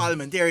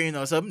parliamentarian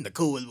or something. The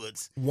cool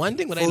woods. One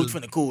thing Vote for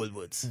the cool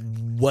woods.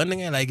 one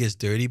thing I like is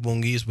dirty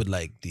bungies with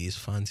like these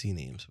fancy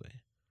names, man.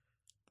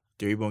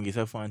 Dirty bungies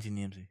have fancy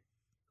names. Eh?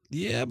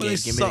 Yeah, but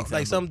Give me an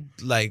like some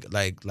like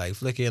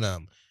flicking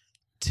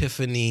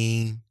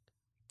Tiffany.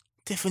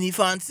 Tiffany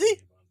Fancy.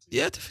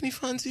 Yeah, Tiffany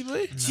Fancy,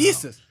 boy.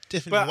 Jesus.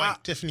 Tiffany But,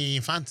 White, Tiffany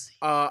Fancy.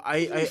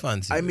 I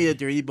Fancy, I boy. made a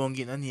dirty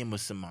bungie and her name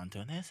was Samantha,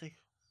 and I was like,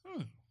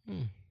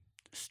 Hmm.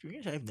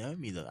 strange. I've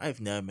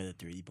never met a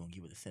dirty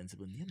bungie with a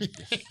sensible name like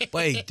this.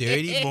 But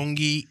dirty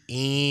bungie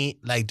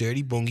ain't like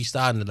dirty bungie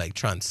starting to like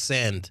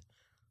transcend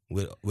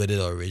with it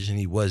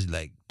originally was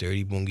like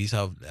dirty bungies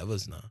have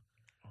levels now.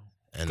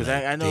 And 'Cause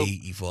like, I know- they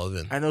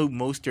evolving. I know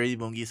most dirty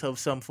bungies have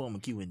some form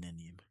of Q in their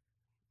name.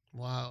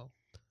 Wow.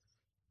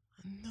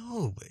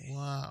 No way.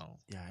 Wow.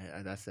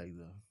 Yeah, that's like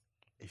the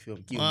if you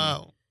have Q.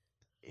 Wow.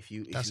 If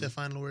you That's your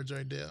final words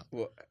right there.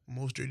 Well,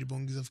 Most dirty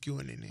bungies have Q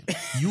in their name.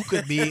 You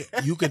could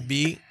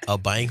be a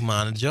bank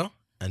manager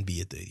and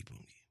be a dirty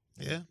bungie.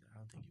 Yeah. I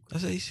don't think you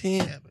That's what he's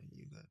saying. Yeah, but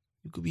you got.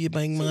 You could be a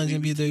bank manager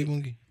and be a dirty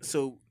bungie.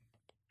 So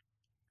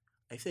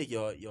I think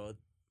y'all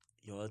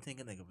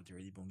thinking like of a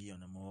dirty bungie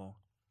on a more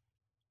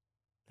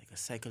like a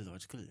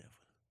psychological level.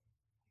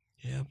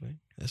 Yeah, man.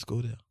 Let's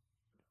go there.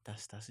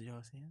 That's what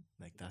y'all saying?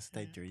 Like that's the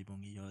type dirty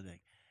bungie y'all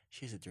like.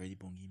 She's a dirty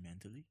bungie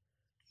mentally.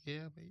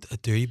 Yeah, baby. A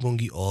dirty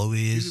bungie You could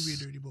always be a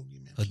dirty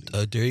bungie, man.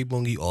 a dirty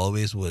bungie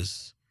always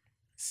was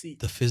See,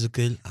 the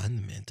physical and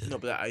the mental. no,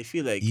 but I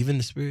feel like Even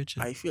the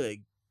spiritual. I feel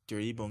like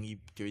dirty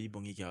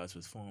bungie girls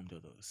was formed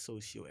out of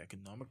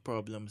socio-economic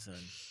problems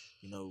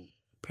and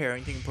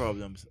parenting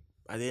problems.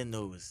 I didn't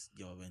know it was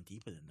y'all went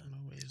deeper than that.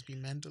 No, it's be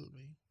mental,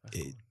 baby.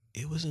 That's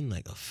it wasn't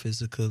like a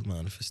physical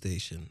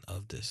manifestation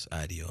of this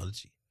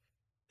ideology.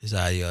 This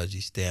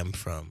ideology stemmed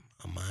from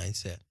a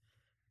mindset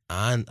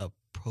and a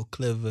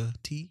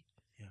proclivity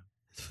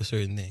for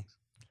certain things.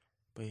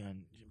 But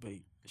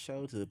shout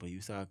out to the but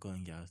you started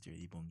calling girls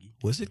dirty bungie.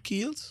 Was it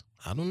Keels?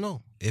 I don't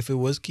know. If it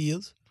was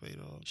Keels, Played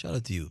off. shout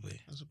out to you, babe.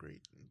 That was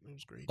great. It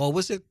was great. Or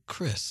was it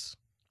Chris?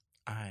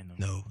 I know.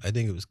 No, I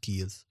think it was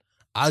Keels.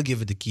 I'll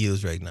give it to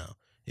Keels right now.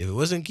 If it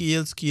wasn't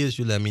Keels,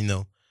 you let me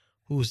know.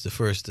 Who was the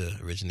first to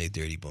originate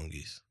dirty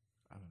bungies?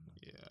 I don't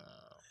know.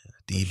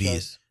 Yeah.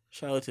 DBs.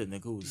 Shout out to the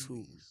niggas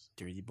who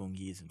dirty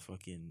bungies and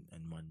fucking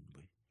and mutton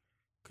boy.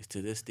 Cause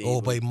to this day,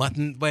 Oh, boy, boy,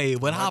 mutton. Wait,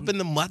 what Mutton. happened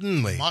to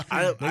mutton, boy? Martin.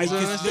 I Niggas just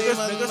understand,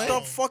 niggas man.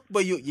 stop fuck,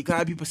 but you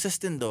gotta be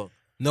persistent though.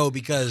 No,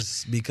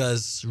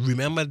 because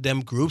remember them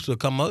groups will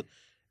come out.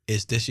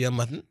 Is this your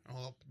mutton?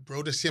 Oh,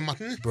 bro, this your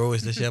Martin. Bro,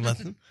 is this your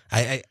mutton?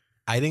 I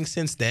think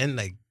since then,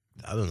 like,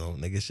 I don't know,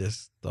 niggas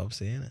just stop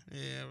saying it.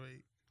 Yeah,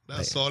 right.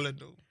 That's solid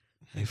though.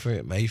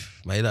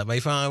 My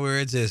final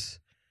words is,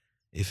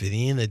 if it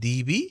ain't a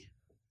DB,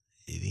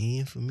 it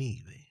ain't for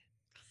me, babe.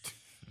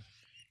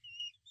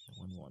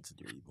 No one wants a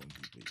dirty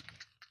bungie, baby.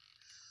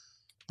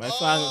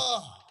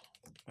 Oh.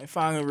 My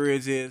final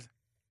words is,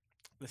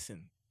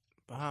 listen,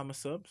 Bahama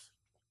subs.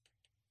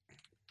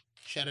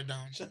 Shut it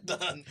down.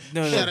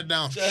 No, Shut it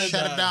down. Shut it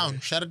Shut it down. down.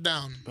 Shut it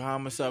down.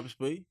 Bahama subs,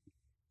 boy.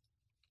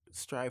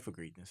 Strive for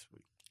greatness, boy.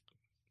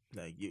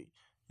 Like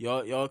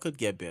y'all could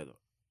get better.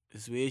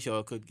 This ways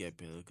y'all could get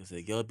better because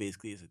like y'all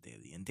basically is a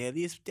deli, and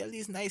deli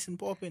is nice and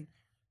popping.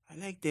 I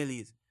like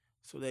delis,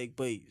 so like,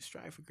 boy,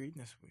 strive for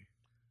greatness, boy.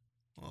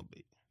 Oh,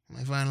 baby.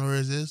 My final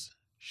words is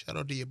shout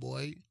out to your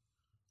boy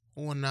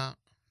who on that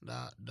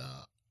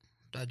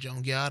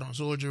junkyard on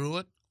Soldier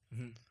Road.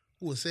 Mhm.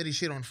 Who will set his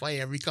shit on fire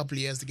every couple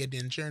of years to get the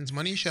insurance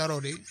money. Shout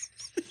out, eh?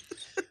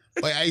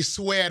 But I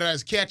swear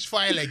does catch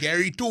fire like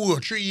every 2 or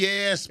 3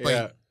 years.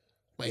 But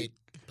wait,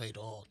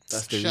 dog.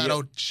 That's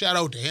the Shout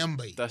out to him,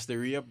 babe. That's the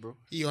re-up, bro.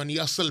 He on the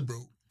hustle,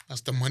 bro.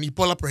 That's the money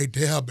pull up right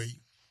there, babe.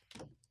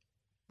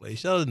 Wait,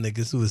 shout out to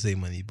niggas who would say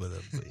money, but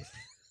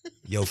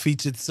yo,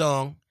 featured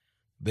song,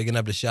 bigging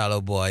up the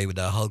Shallow Boy with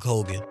that Hulk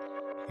Hogan.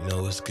 You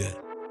know what's good.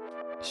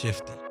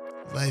 Shifty.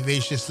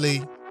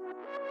 Vivaciously.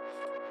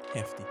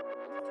 Hefty.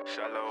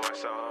 Shallow and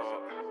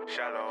soul,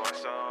 shallow and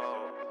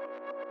soul.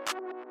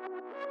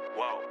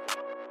 Whoa.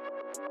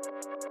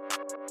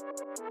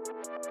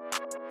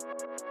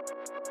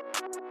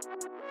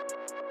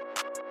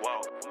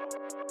 Whoa.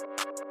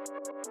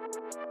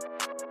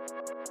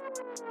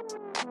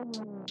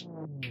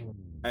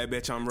 Hey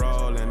bitch, I'm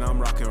rolling, I'm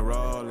rockin'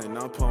 rollin'.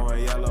 I'm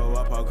pouring yellow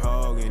up HULK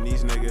HOGAN.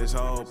 These niggas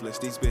hopeless,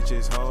 these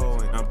bitches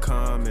hoeing. I'm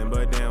coming,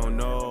 but they don't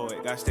know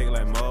it. Got stick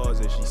like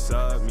Moses, she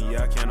subbed me,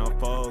 I cannot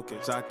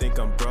focus. I think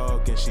I'm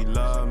broken, she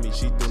love me,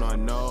 she do not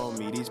know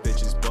me. These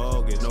bitches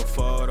bogus, no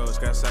photos,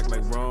 got sacked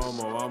like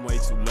Romo. I'm way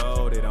too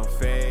loaded, I'm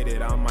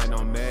faded, I might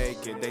not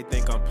make it. They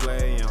think I'm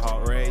playing,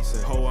 heart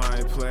racing. Oh, I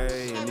ain't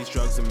playing, these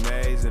drugs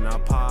amazing. I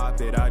pop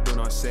it, I do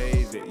not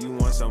save it. You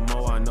want some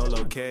more, I know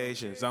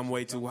locations. I'm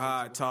way too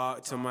hot,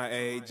 talk to my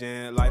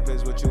agent. Life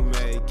is what you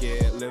make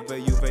it, live a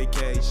you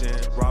vacation.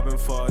 Robin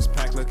Foss,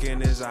 pack look in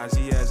his eyes,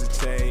 he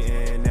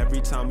hesitating. Every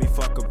time he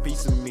fuck a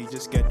piece of me,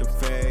 just get the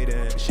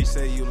fading. She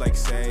say you like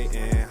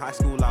Satan. High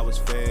school I was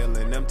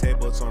failing, them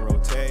tables on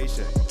rotation.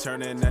 situation.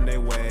 Turning and they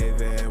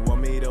waving.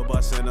 Want me to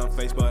bust in her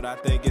face, but I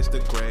think it's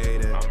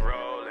degrading. I'm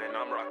rolling,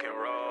 I'm rock and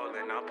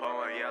rolling. I'm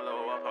pouring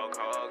yellow up Hulk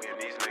Hogan.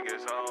 These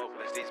niggas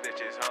hopeless, these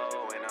bitches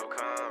hoeing. I'm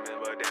coming,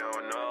 but they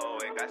don't know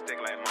it. Got stick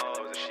like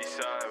Moses. She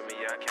served me,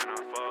 I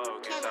cannot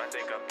focus. I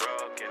think I'm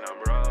broken,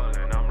 I'm broken.